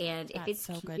 And if it's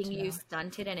keeping you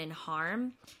stunted and in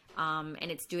harm,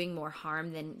 and it's doing more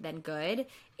harm than good,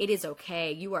 it is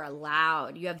okay. You are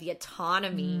allowed. You have the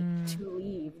autonomy to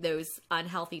leave those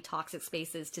unhealthy, toxic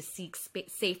spaces to seek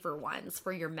safer ones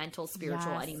for your mental,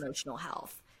 spiritual, and emotional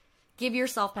health. Give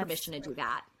yourself permission to do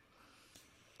that.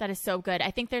 That is so good.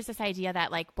 I think there's this idea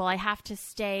that like, well, I have to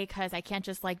stay because I can't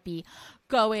just like be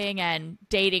going and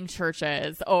dating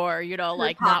churches or,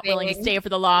 like not willing to stay for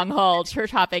the long haul, church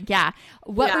hopping. Yeah.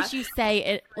 What would you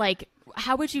say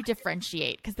how would you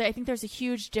differentiate? Because I think there's a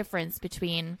huge difference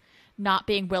between not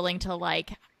being willing to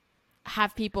like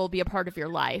have people be a part of your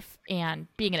life and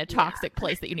being in a toxic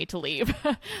place that you need to leave.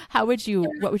 What would you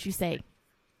say?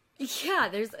 Yeah,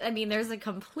 there's a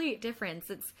complete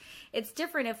difference. It's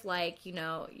different if like,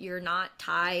 you're not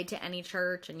tied to any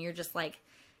church and you're just like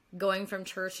going from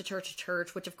church to church to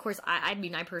church, which of course, I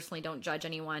personally don't judge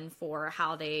anyone for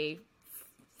how they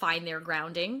find their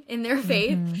grounding in their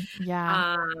faith.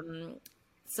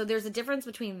 So there's a difference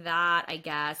between that, I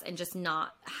guess, and just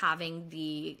not having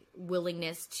the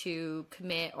willingness to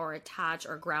commit or attach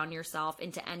or ground yourself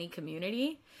into any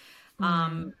community.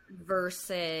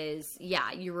 Versus,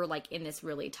 you were like in this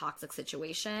really toxic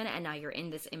situation and now you're in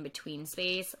this in-between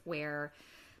space where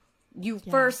you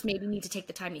first maybe need to take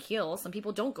the time to heal. Some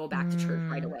people don't go back to church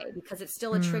right away because it's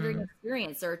still a triggering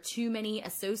experience. There are too many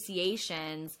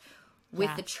associations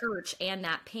with the church and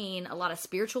that pain. A lot of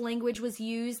spiritual language was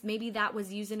used. Maybe that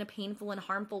was used in a painful and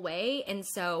harmful way. And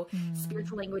so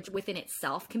spiritual language within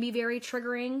itself can be very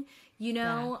triggering,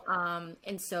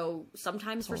 and so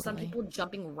sometimes for some people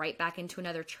jumping right back into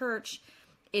another church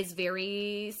is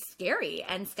very scary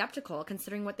and skeptical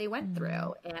considering what they went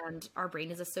through, and our brain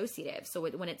is associative. So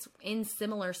when it's in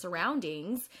similar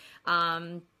surroundings,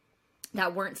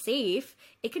 that weren't safe,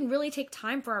 it can really take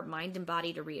time for our mind and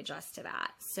body to readjust to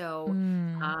that. So,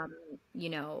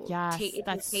 it's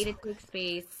okay to take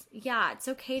space. Yeah, it's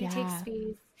okay to take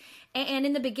space. And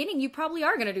in the beginning, you probably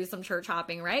are going to do some church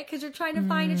hopping, right? Because you're trying to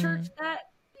find a church that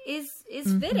is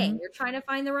fitting. You're trying to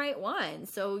find the right one.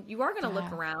 So you are going to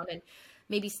look around and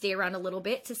maybe stay around a little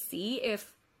bit to see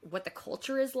what the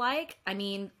culture is like. I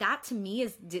mean, that to me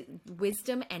is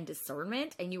wisdom and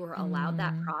discernment, and you were allowed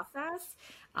that process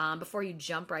before you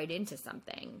jump right into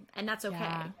something, and that's okay.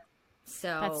 Yeah.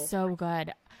 So that's so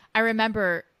good. I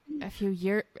remember a few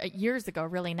years ago,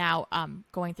 really now,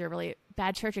 going through a really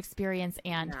bad church experience,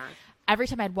 and every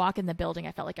time I'd walk in the building,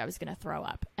 I felt like I was going to throw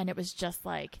up, and it was just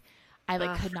like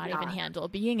I could not even handle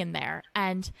being in there,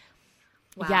 and.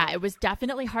 Wow. Yeah, it was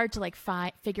definitely hard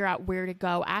to figure out where to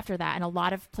go after that. And a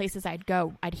lot of places I'd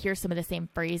go, I'd hear some of the same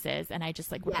phrases and I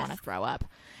just would want to throw up.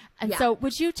 And so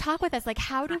would you talk with us, like,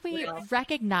 how do we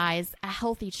recognize a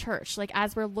healthy church? Like,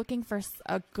 as we're looking for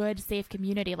a good, safe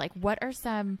community, like, what are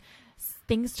some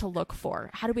things to look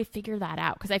for? How do we figure that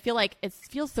out? Because I feel like it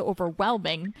feels so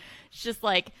overwhelming. It's just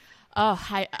like, oh,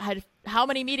 how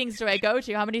many meetings do I go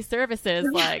to? How many services?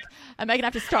 Like, am I going to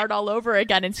have to start all over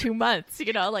again in 2 months?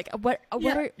 You know, like, what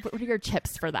are your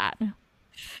tips for that?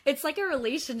 It's like a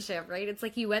relationship, right? It's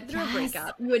like you went through a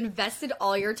breakup, you invested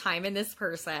all your time in this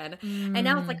person, and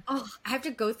now it's like, oh, I have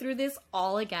to go through this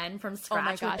all again from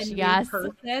scratch with a new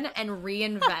person and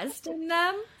reinvest in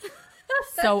them.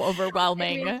 So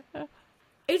overwhelming. I mean,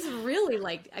 it's really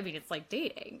like, it's like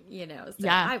dating, you know? So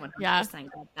I 100% get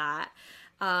that.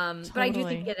 But I do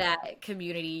think that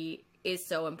community is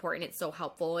so important. It's so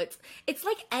helpful. It's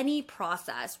like any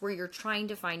process where you're trying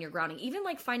to find your grounding, even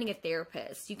like finding a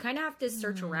therapist. You kind of have to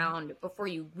search around before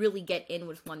you really get in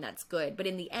with one that's good. But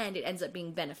in the end, it ends up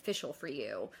being beneficial for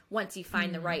you once you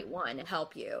find the right one to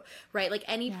help you, right? Like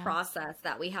any process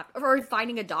that we have, or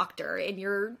finding a doctor in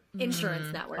your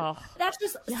insurance network. Oh. That's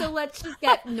just, so let's just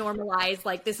get normalized.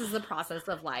 Like, this is the process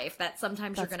of life that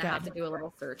sometimes you're going to have to do a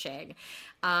little searching.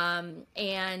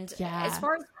 As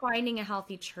far as finding a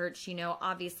healthy church, you know,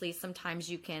 obviously sometimes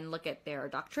you can look at their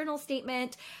doctrinal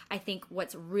statement. I think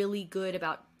what's really good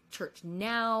about church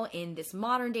now in this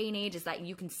modern day and age is that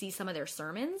you can see some of their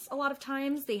sermons. A lot of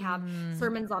times they have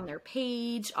sermons on their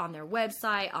page, on their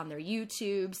website, on their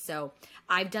YouTube. So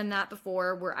I've done that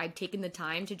before, where I've taken the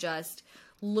time to just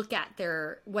look at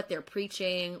what they're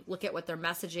preaching, look at what their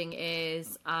messaging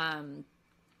is,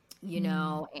 you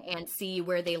know, and see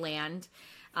where they land,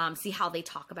 see how they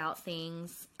talk about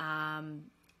things.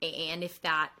 And if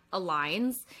that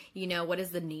aligns, you know, what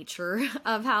is the nature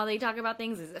of how they talk about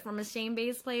things? Is it from a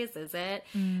shame-based place? Is it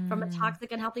from a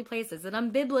toxic, unhealthy place? Is it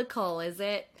unbiblical? Is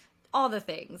it all the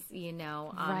things, you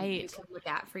know, you can look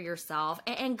at for yourself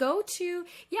and go to,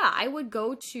 I would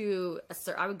go to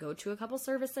a couple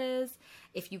services.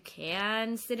 If you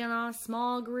can sit in on a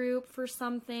small group for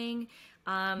something,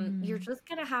 you're just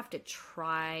going to have to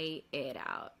try it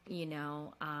out, you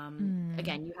know.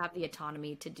 Again, you have the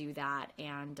autonomy to do that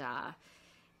and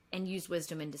use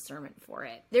wisdom and discernment for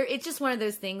it. It's just one of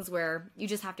those things where you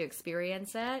just have to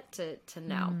experience it to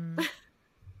know.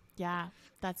 Yeah,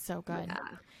 that's so good. Yeah.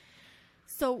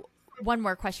 So one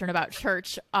more question about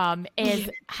church is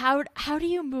how do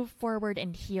you move forward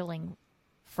in healing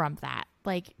from that?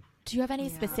 Like, do you have any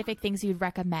specific things you'd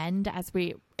recommend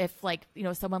if like, you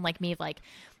know, someone like me, like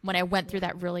when I went through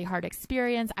that really hard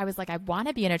experience, I was like, I want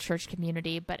to be in a church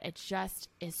community, but it just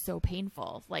is so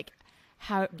painful. Like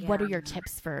what are your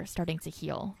tips for starting to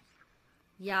heal?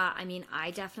 Yeah,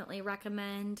 I definitely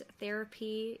recommend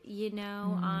therapy, you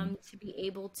know, to be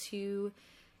able to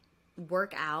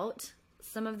work out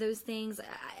some of those things.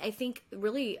 I think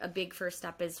really a big first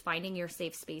step is finding your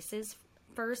safe spaces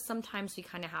first. Sometimes we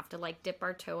kind of have to like dip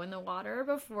our toe in the water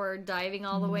before diving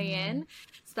all the way in,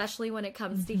 especially when it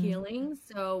comes to healing.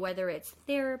 So whether it's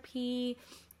therapy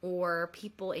or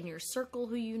people in your circle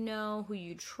who you know, who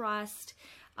you trust,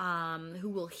 who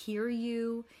will hear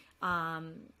you,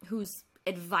 whose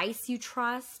advice you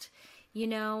trust, you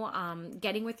know,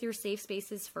 getting with your safe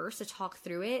spaces first to talk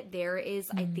through it. There is,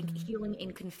 I think, healing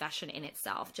in confession in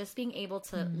itself. Just being able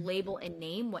to label and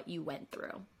name what you went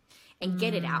through and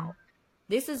get it out.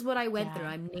 This is what I went through.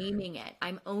 I'm naming it.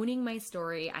 I'm owning my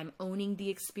story. I'm owning the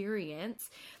experience.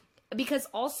 Because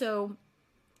also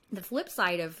the flip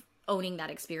side of owning that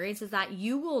experience is that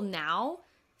you will now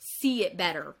see it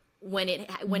better when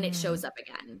it shows up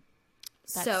again.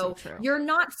 That's so true. You're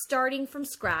not starting from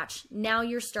scratch. Now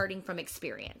you're starting from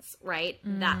experience, right?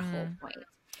 That whole point.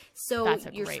 So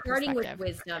you're starting with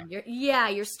wisdom.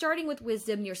 You're starting with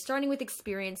wisdom. You're starting with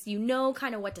experience. You know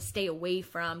kind of what to stay away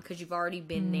from because you've already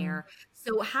been there.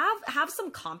 So have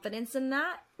some confidence in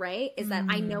that, right? Is that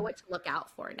I know what to look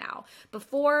out for now.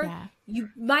 Before, you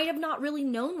might have not really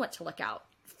known what to look out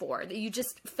for. You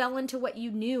just fell into what you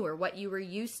knew or what you were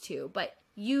used to. But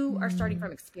you are starting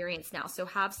from experience now. So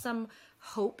have some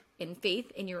hope and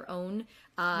faith in your own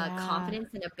confidence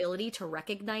and ability to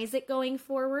recognize it going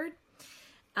forward.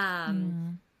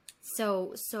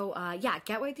 So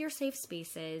get with your safe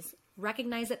spaces,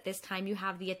 recognize that this time you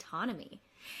have the autonomy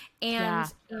and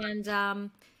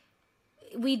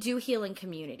we do heal in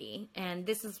community. And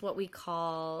this is what we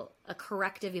call a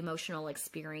corrective emotional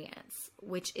experience,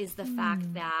 which is the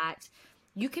fact that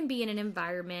you can be in an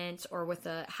environment or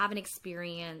have an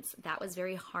experience that was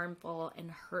very harmful and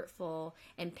hurtful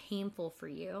and painful for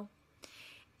you.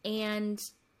 And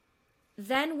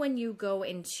then when you go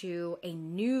into a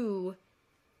new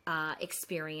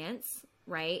experience,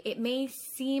 right? It may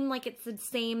seem like it's the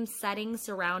same setting,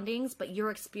 surroundings, but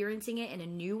you're experiencing it in a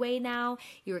new way now.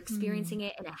 You're experiencing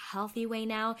it in a healthy way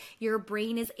now. Your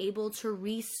brain is able to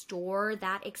restore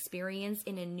that experience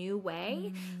in a new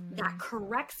way that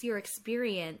corrects your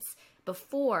experience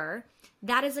before.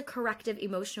 That is a corrective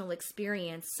emotional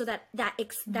experience, so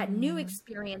that new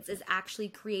experience is actually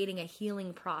creating a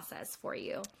healing process for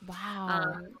you.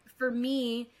 Wow. For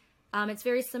me, it's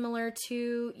very similar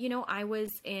to, I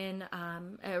was in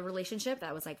a relationship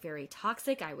that was like very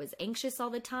toxic. I was anxious all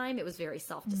the time. It was very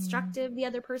self-destructive, the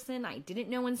other person. I didn't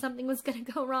know when something was going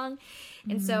to go wrong.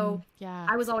 And so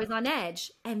I was always on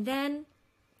edge. And then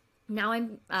now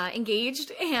I'm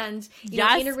engaged and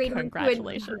integrated.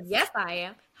 Congratulations. Yes, I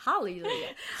am. Hallelujah.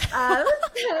 and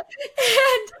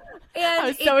I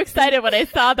was so excited when I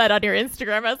saw that on your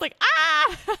Instagram. I was like,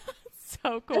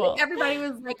 so cool. Everybody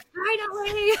was like,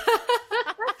 finally.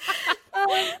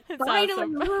 Finally,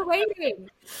 awesome. We were waiting.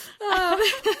 But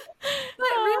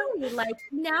really, like,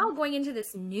 now going into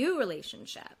this new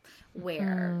relationship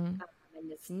where in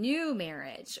this new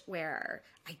marriage where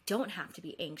I don't have to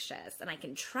be anxious and I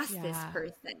can trust this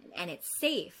person and it's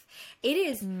safe. It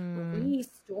is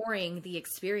restoring the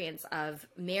experience of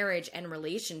marriage and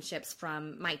relationships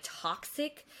from my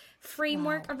toxic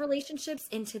framework of relationships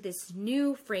into this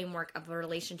new framework of a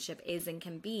relationship is and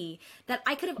can be that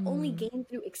I could have only gained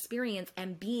through experience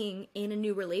and being in a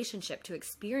new relationship to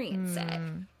experience it.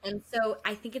 And so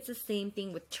I think it's the same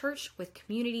thing with church, with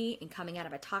community, and coming out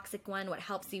of a toxic one. What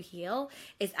helps you heal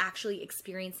is actually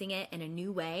experiencing it in a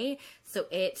new way. So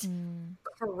it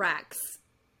corrects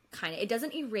it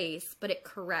doesn't erase, but it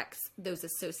corrects those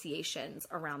associations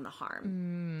around the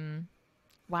harm.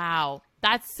 Wow.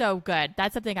 That's so good.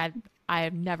 That's something I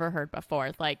have never heard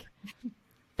before. Like,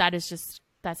 that's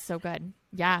so good.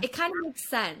 Yeah. It kind of makes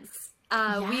sense.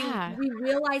 We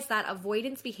realize that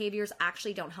avoidance behaviors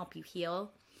actually don't help you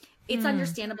heal. It's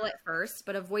understandable at first,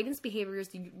 but avoidance behaviors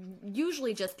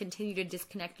usually just continue to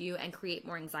disconnect you and create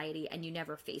more anxiety, and you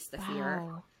never face the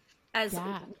fear.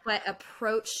 But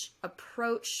approach,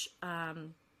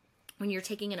 when you're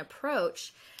taking an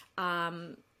approach,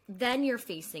 then you're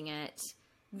facing it.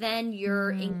 Then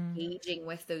you're engaging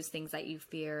with those things that you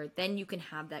fear. Then you can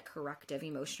have that corrective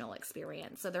emotional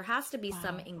experience. So there has to be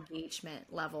some engagement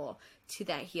level to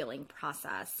that healing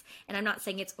process. And I'm not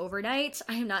saying it's overnight.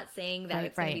 I'm not saying that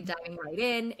it's going to be diving right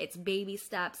in. It's baby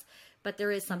steps. But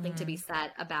there is something to be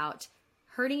said about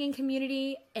hurting in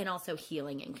community and also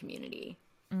healing in community.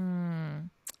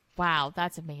 Wow,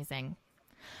 that's amazing.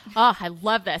 Oh, I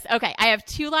love this. Okay, I have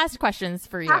 2 last questions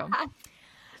for you.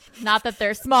 Not that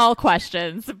they're small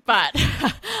questions, but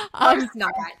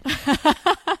not.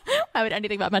 Why would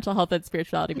anything about mental health and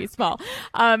spirituality be small?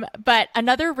 But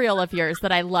another reel of yours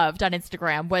that I loved on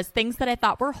Instagram was things that I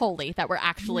thought were holy that were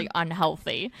actually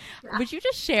unhealthy. Yeah. Would you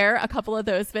just share a couple of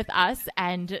those with us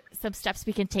and some steps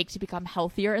we can take to become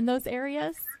healthier in those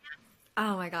areas?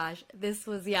 Oh my gosh. This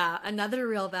was, another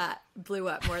reel that blew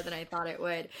up more than I thought it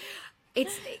would.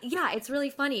 It's really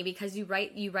funny because you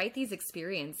write these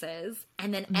experiences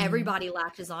and then everybody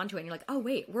latches onto it and you're like, oh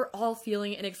wait, we're all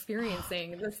feeling and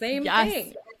experiencing the same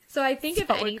thing. So I think if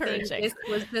anything, this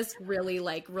was just really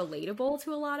like relatable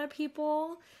to a lot of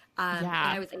people. And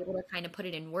I was able to kind of put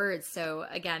it in words. So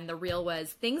again, the reel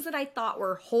was things that I thought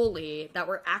were holy that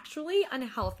were actually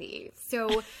unhealthy.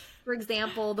 So for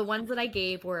example, the ones that I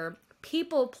gave were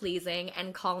people pleasing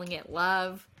and calling it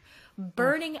love,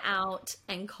 burning out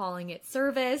and calling it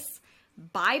service,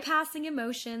 bypassing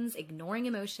emotions, ignoring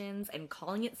emotions and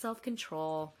calling it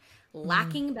self-control,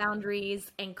 lacking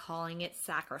boundaries and calling it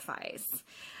sacrifice.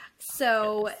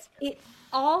 So it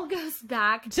all goes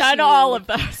back to all of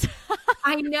those.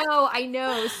 I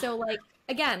know. So like,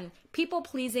 again, people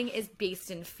pleasing is based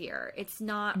in fear. It's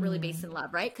not really based in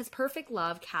love, right? Because perfect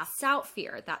love casts out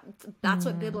fear. That's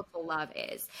what biblical love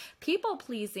is. People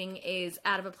pleasing is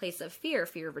out of a place of fear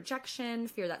of rejection,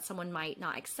 fear that someone might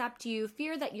not accept you,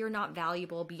 fear that you're not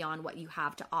valuable beyond what you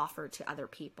have to offer to other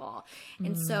people.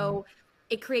 And so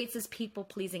it creates this people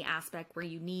pleasing aspect where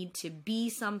you need to be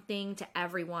something to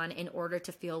everyone in order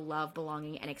to feel love,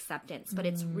 belonging, and acceptance. But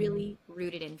it's really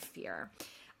rooted in fear.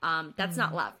 That's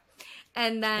not love.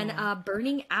 And then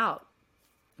burning out,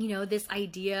 this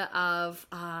idea of,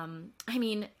 I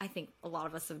think a lot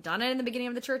of us have done it in the beginning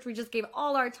of the church. We just gave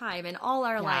all our time and all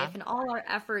our life and all our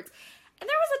efforts. And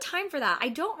there was a time for that. I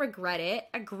don't regret it.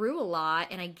 I grew a lot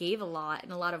and I gave a lot in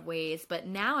a lot of ways. But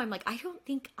now I'm like, I don't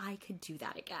think I could do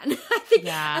that again.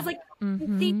 I was like, I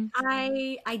think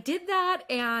I did that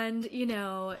and,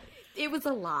 it was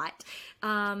a lot.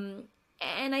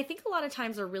 And I think a lot of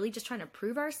times we're really just trying to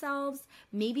prove ourselves.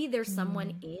 Maybe there's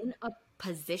someone in a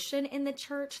position in the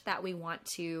church that we want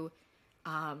to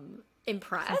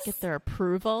impress. Get their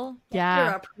approval.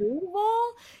 Their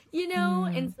approval,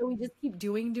 and so we just keep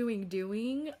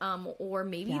doing. Or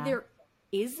maybe there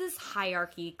is this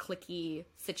hierarchy, cliquey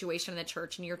situation in the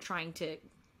church, and you're trying to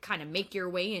kind of make your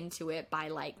way into it by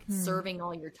like serving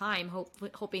all your time,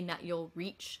 hoping that you'll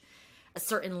reach a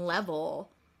certain level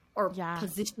or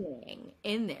positioning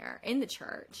in the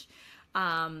church.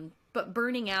 But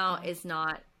burning out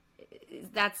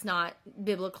that's not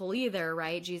biblical either,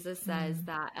 right? Jesus says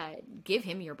that give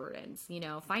him your burdens,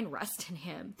 find rest in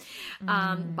him.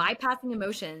 Bypassing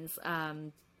emotions,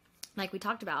 like we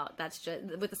talked about, that's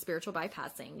just with the spiritual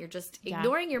bypassing. You're just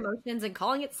ignoring your emotions and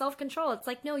calling it self-control. It's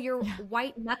like, no, you're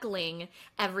white knuckling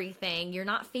everything. You're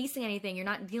not facing anything. You're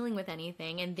not dealing with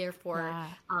anything. And therefore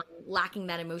lacking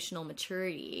that emotional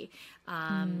maturity.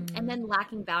 And then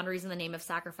lacking boundaries in the name of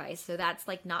sacrifice. So that's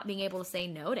like not being able to say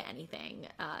no to anything,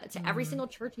 to every single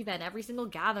church event, every single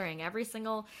gathering, and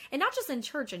not just in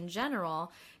church in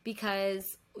general,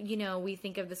 because, we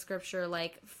think of the scripture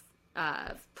like,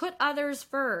 put others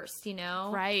first,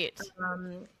 Right.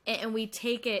 And we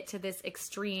take it to this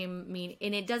extreme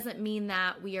and it doesn't mean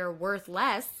that we are worth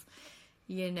less,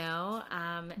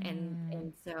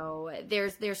 and so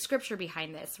there's scripture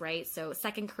behind this, right? So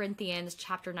 2 Corinthians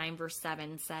chapter 9, verse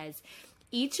 7 says,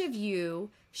 each of you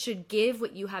should give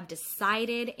what you have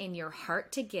decided in your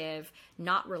heart to give,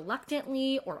 not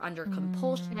reluctantly or under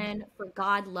compulsion, for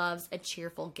God loves a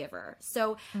cheerful giver.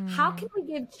 So how can we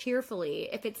give cheerfully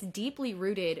if it's deeply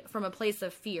rooted from a place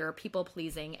of fear, people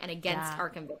pleasing, and against our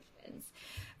convictions,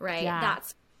 right? That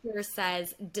scripture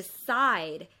says,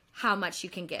 decide how much you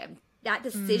can give. That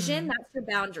decision, that's your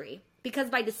boundary.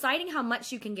 Because by deciding how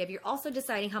much you can give, you're also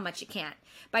deciding how much you can't.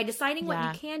 By deciding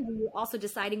what you can do, you're also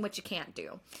deciding what you can't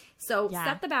do. So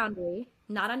set the boundary,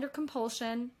 not under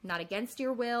compulsion, not against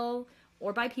your will,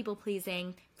 or by people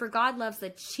pleasing. For God loves a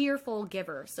cheerful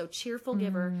giver. So cheerful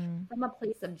giver from a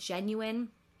place of genuine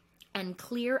and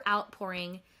clear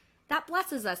outpouring that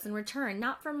blesses us in return,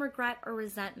 not from regret or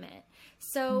resentment.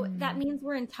 So that means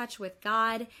we're in touch with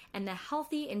God and the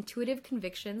healthy, intuitive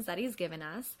convictions that he's given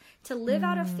us to live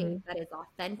out a faith that is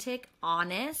authentic,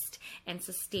 honest, and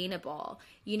sustainable.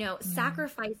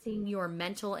 Sacrificing your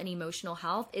mental and emotional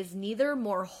health is neither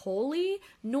more holy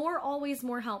nor always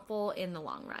more helpful in the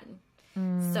long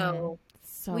run. So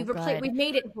we've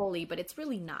made it holy, but it's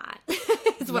really not,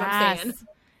 is what I'm saying.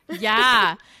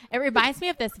 Yeah. It reminds me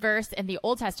of this verse in the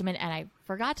Old Testament, and I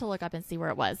forgot to look up and see where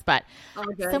it was, but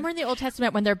somewhere in the Old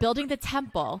Testament, when they're building the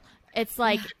temple, it's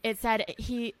like, it said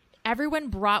everyone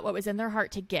brought what was in their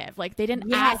heart to give. Like they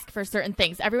didn't ask for certain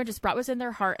things. Everyone just brought what was in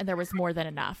their heart, and there was more than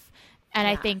enough. And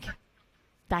I think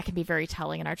that can be very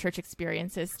telling in our church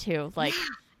experiences too. Like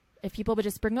if people would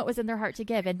just bring what was in their heart to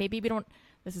give, and maybe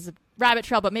this is a rabbit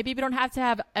trail, but maybe we don't have to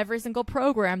have every single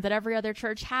program that every other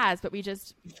church has, but we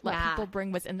just let people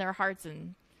bring what's in their hearts,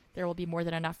 and there will be more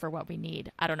than enough for what we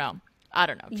need. I don't know.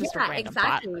 Just a random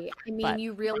thought. I mean,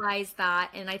 you realize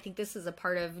that, and I think this is a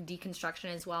part of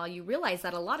deconstruction as well. You realize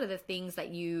that a lot of the things that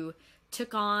you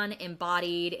took on,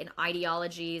 embodied, and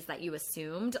ideologies that you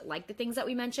assumed, like the things that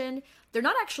we mentioned, they're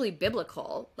not actually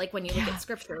biblical. Like when you look at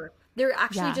scripture, they're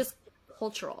actually just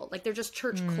cultural. Like they're just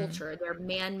church culture. They're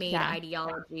man-made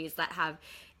ideologies that have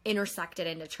intersected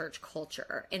into church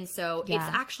culture. And so it's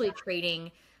actually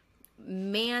trading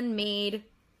man-made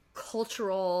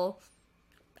cultural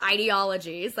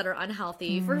ideologies that are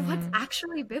unhealthy for what's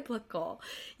actually biblical,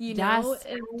 and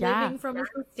living from a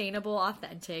sustainable,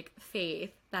 authentic faith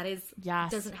that is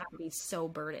doesn't have to be so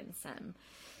burdensome.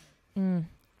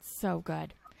 So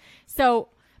good. So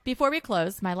before we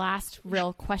close, my last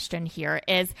real question here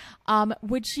is,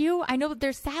 I know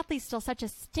there's sadly still such a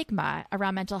stigma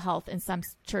around mental health in some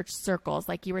church circles,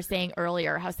 like you were saying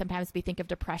earlier, how sometimes we think of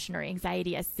depression or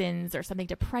anxiety as sins or something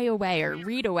to pray away or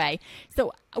read away.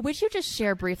 So would you just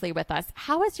share briefly with us,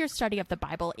 how has your study of the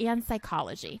Bible and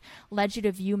psychology led you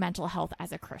to view mental health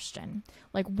as a Christian?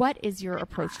 Like, what is your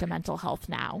approach to mental health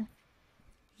now?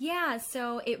 Yeah,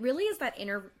 so it really is that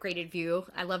integrated view.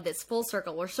 I love this full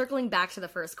circle. We're circling back to the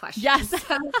first question. Yes.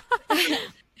 So,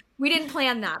 we didn't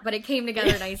plan that, but it came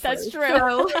together nicely. That's true.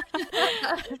 So,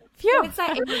 it's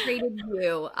that integrated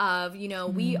view of,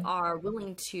 we are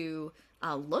willing to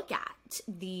look at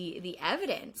the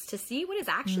evidence to see what is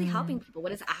actually helping people,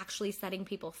 what is actually setting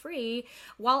people free,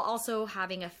 while also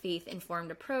having a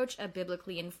faith-informed approach, a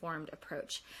biblically informed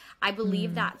approach. I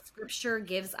believe that scripture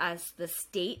gives us the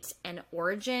state and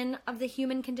origin of the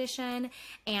human condition,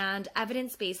 and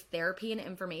evidence-based therapy and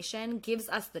information gives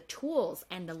us the tools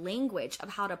and the language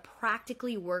of how to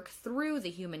practically work through the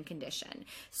human condition.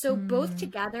 So both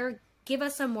together give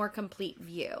us a more complete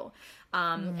view.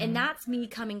 And that's me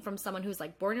coming from someone who's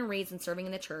like born and raised and serving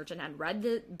in the church and had read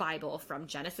the Bible from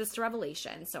Genesis to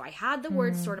Revelation. So I had the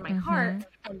word stored in my heart,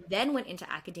 and then went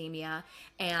into academia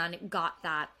and got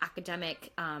that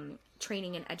academic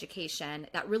training and education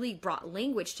that really brought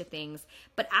language to things.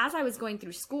 But as I was going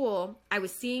through school, I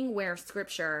was seeing where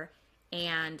scripture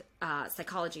and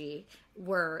psychology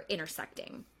were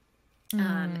intersecting.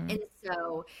 And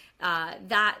so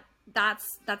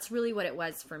that's really what it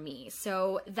was for me.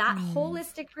 So that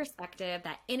holistic perspective,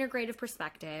 that integrative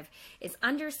perspective, is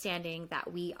understanding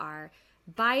that we are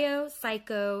bio,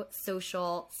 psycho,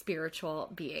 social,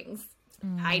 spiritual beings.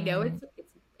 I know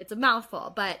it's a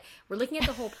mouthful, but we're looking at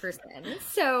the whole person.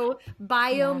 So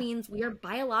bio means we are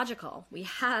biological. We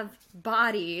have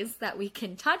bodies that we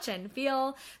can touch and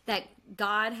feel, that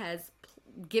God has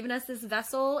given us this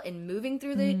vessel and moving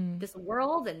through this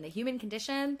world and the human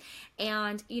condition.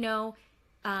 And,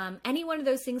 any one of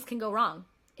those things can go wrong.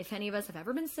 If any of us have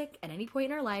ever been sick at any point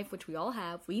in our life, which we all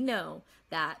have, we know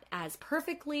that as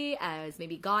perfectly as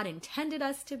maybe God intended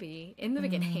us to be in the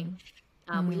beginning,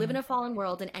 we live in a fallen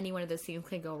world, and any one of those things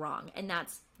can go wrong. And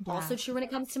that's also true when it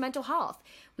comes to mental health.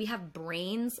 We have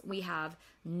brains, we have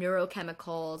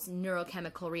neurochemical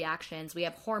reactions, we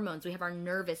have hormones, we have our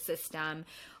nervous system.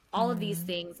 All of these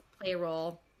things play a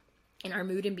role in our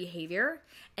mood and behavior.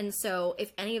 And so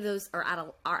if any of those are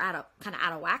kind of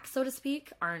out of whack, so to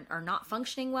speak, are not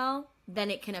functioning well,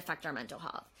 then it can affect our mental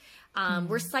health.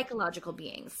 We're psychological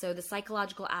beings. So the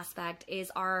psychological aspect is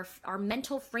our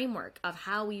mental framework of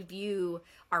how we view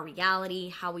our reality,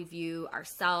 how we view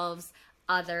ourselves,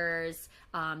 others,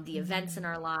 the events in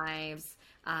our lives,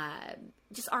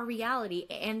 just our reality.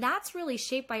 And that's really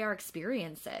shaped by our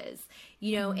experiences,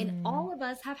 and all of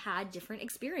us have had different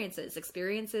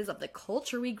experiences of the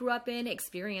culture we grew up in,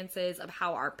 experiences of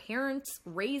how our parents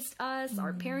raised us,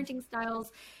 our parenting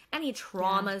styles, any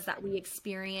traumas that we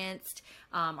experienced,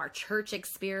 our church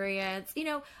experience,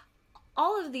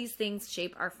 all of these things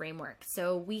shape our framework.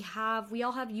 So we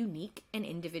all have unique and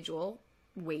individual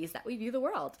ways that we view the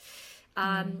world.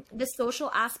 The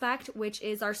social aspect, which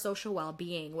is our social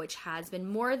well-being, which has been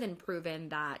more than proven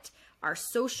that our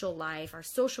social life, our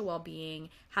social well-being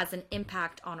has an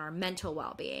impact on our mental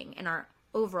well-being and our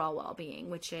overall well-being,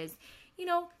 which is,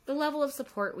 the level of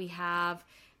support we have,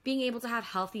 being able to have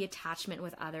healthy attachment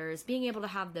with others, being able to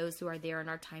have those who are there in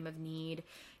our time of need,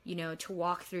 to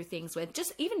walk through things with,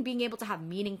 just even being able to have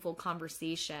meaningful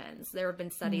conversations. There have been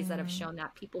studies that have shown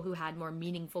that people who had more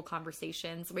meaningful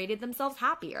conversations rated themselves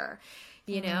happier,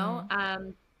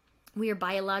 we are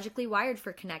biologically wired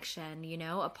for connection,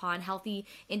 upon healthy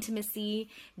intimacy,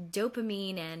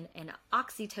 dopamine and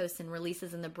oxytocin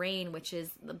releases in the brain, which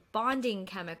is the bonding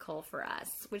chemical for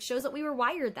us, which shows that we were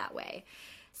wired that way.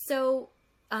 So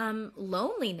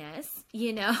loneliness,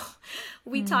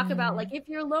 we talk about like, if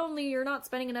you're lonely, you're not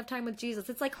spending enough time with Jesus.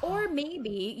 It's like, or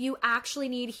maybe you actually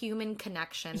need human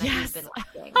connection that you've been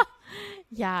lacking.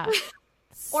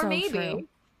 Or maybe true.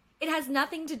 It has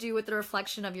nothing to do with the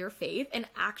reflection of your faith, and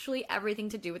actually everything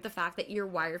to do with the fact that you're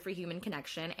wired for human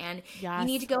connection, and you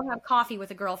need to go have coffee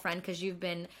with a girlfriend because you've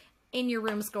been in your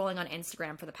room scrolling on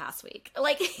Instagram for the past week.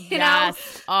 Like, you know?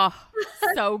 Oh,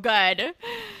 so good.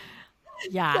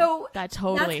 Yeah, so that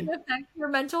totally. That's going to affect your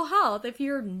mental health if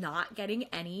you're not getting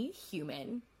any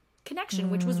human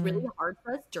connection, which was really hard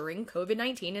for us during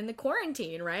COVID-19 and the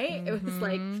quarantine, right? It was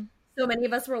like so many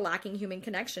of us were lacking human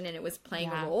connection, and it was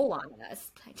playing a role on us,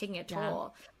 taking a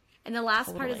toll. And the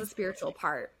last part is the spiritual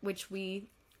part, which we've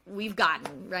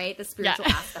gotten, right? The spiritual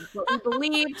aspect, what we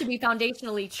believe to be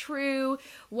foundationally true.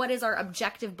 What is our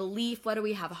objective belief? What do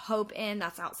we have hope in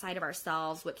that's outside of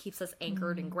ourselves? What keeps us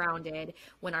anchored and grounded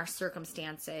when our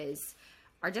circumstances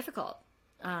are difficult?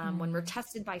 When we're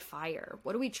tested by fire,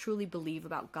 what do we truly believe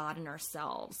about God and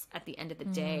ourselves at the end of the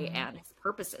day and his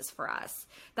purposes for us?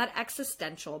 That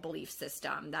existential belief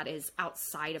system that is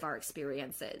outside of our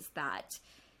experiences, that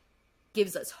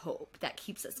gives us hope, that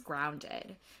keeps us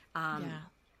grounded.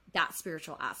 That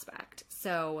spiritual aspect.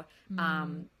 So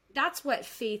that's what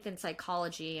faith and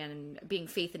psychology and being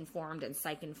faith informed and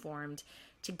psych informed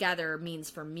together means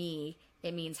for me.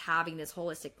 It means having this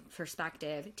holistic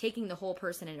perspective, taking the whole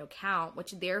person into account,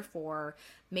 which therefore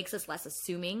makes us less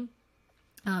assuming,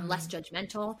 less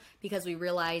judgmental, because we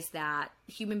realize that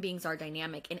human beings are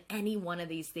dynamic and any one of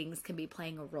these things can be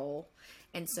playing a role.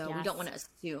 And so we don't want to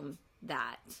assume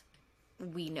that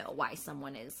we know why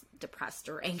someone is depressed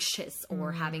or anxious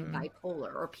or having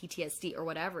bipolar or PTSD or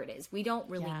whatever it is. We don't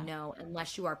really know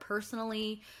unless you are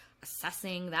personally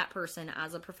assessing that person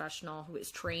as a professional who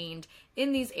is trained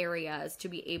in these areas to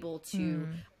be able to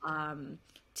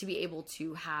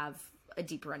have a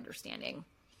deeper understanding.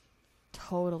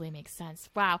 Totally makes sense.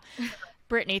 Wow.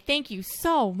 Brittany, thank you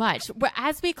so much.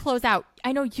 As we close out,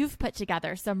 I know you've put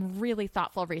together some really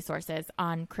thoughtful resources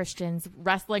on Christians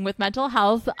wrestling with mental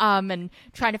health and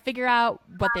trying to figure out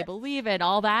what they believe and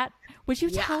all that. Would you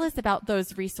tell us about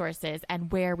those resources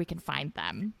and where we can find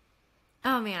them?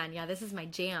 Oh man, yeah, this is my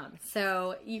jam.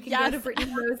 So you can go to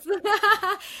Brittany Moses.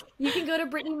 You can go to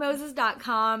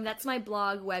BrittanyMoses.com. That's my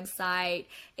blog website.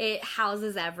 It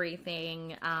houses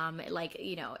everything.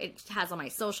 It has all my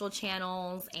social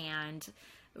channels and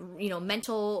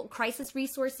mental crisis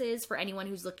resources for anyone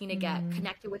who's looking to get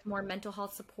connected with more mental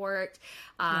health support.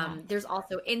 There's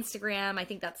also Instagram. I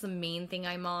think that's the main thing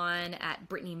I'm on, at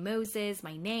Brittany Moses,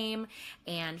 my name,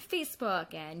 and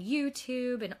Facebook and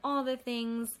YouTube and all the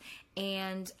things.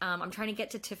 And I'm trying to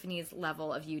get to Tiffany's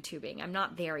level of YouTubing. I'm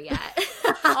not there yet.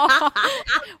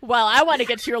 Well, I want to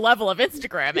get to your level of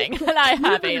Instagramming, and I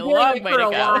have a long way to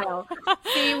go.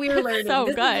 See, we were learning. So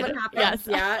this good. Is what happens.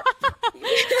 Yes.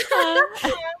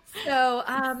 Yeah. So,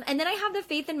 and then I have the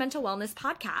Faith and Mental Wellness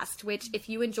podcast, which, if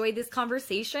you enjoyed this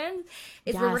conversation,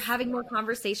 is where we're having more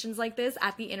conversations like this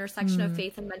at the intersection of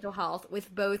faith and mental health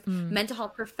with both mental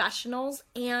health professionals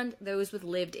and those with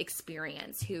lived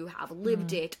experience who have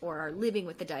lived it or are living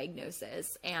with the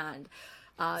diagnosis. And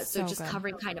so just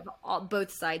covering kind of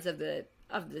both sides of the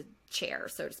chair,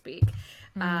 so to speak.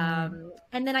 And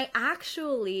then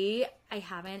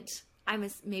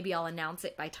maybe I'll announce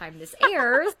it by time this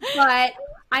airs, but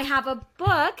I have a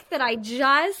book that I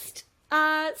just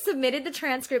submitted the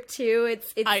transcript to.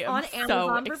 It's on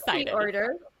Amazon for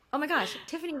pre-order. Oh my gosh,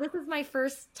 Tiffany, this is my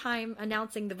first time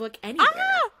announcing the book anywhere.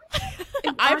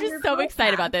 I'm just so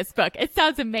excited about this book. It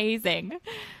sounds amazing.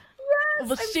 Yes,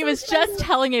 well, she was just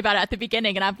telling me about it at the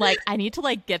beginning, and I'm like, I need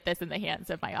to get this in the hands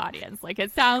of my audience.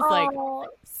 It sounds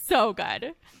so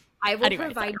good. I will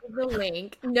provide you the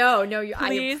link. No, Please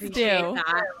I appreciate do.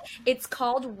 That. It's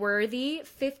called Worthy: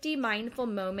 50 Mindful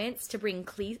Moments to Bring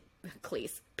Peace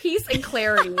and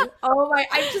Clarity. Oh my,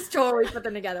 I just totally put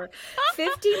them together.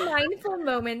 50 mindful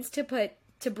moments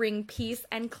to bring peace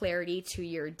and clarity to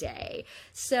your day.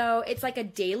 So it's like a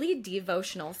daily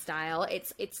devotional style.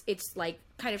 It's like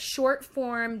kind of short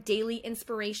form daily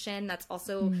inspiration that's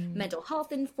also mental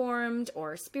health informed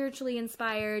or spiritually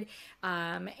inspired.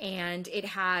 And it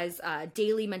has a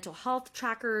daily mental health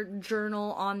tracker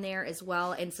journal on there as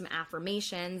well, and some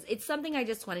affirmations. It's something I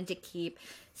just wanted to keep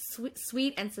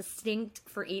sweet and succinct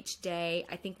for each day.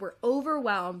 I think we're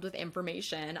overwhelmed with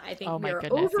information. I think we're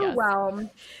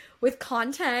overwhelmed with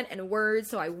content and words.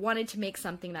 So I wanted to make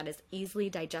something that is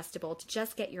easily digestible to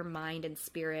just get your mind and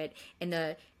spirit in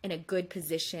a good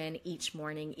position each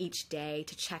morning, each day,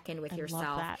 to check in with yourself.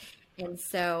 Love that. And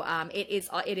so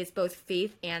it is both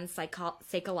faith and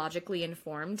psychologically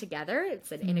informed together.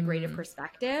 It's an integrative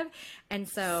perspective. And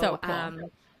so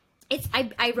cool.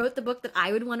 I wrote the book that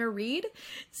I would want to read.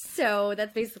 So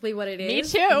that's basically what it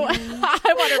is. Me too. I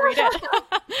want to read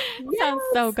it. Sounds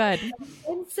so good.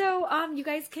 And so you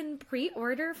guys can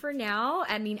pre-order for now.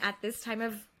 I mean, at this time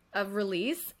of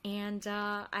release. And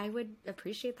I would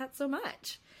appreciate that so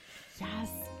much.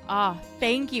 Yes. Oh,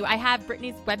 thank you. I have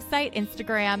Brittany's website,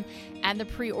 Instagram, and the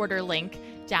pre-order link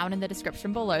down in the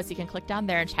description below, so you can click down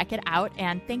there and check it out.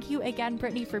 And thank you again,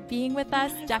 Brittany, for being with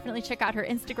us. Definitely check out her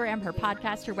Instagram, her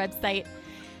podcast, her website.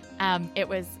 It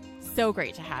was so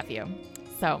great to have you.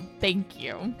 So thank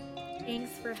you.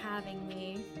 Thanks for having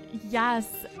me. Yes.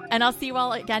 And I'll see you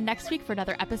all again next week for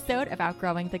another episode of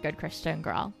Outgrowing the Good Christian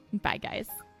Girl. Bye, guys.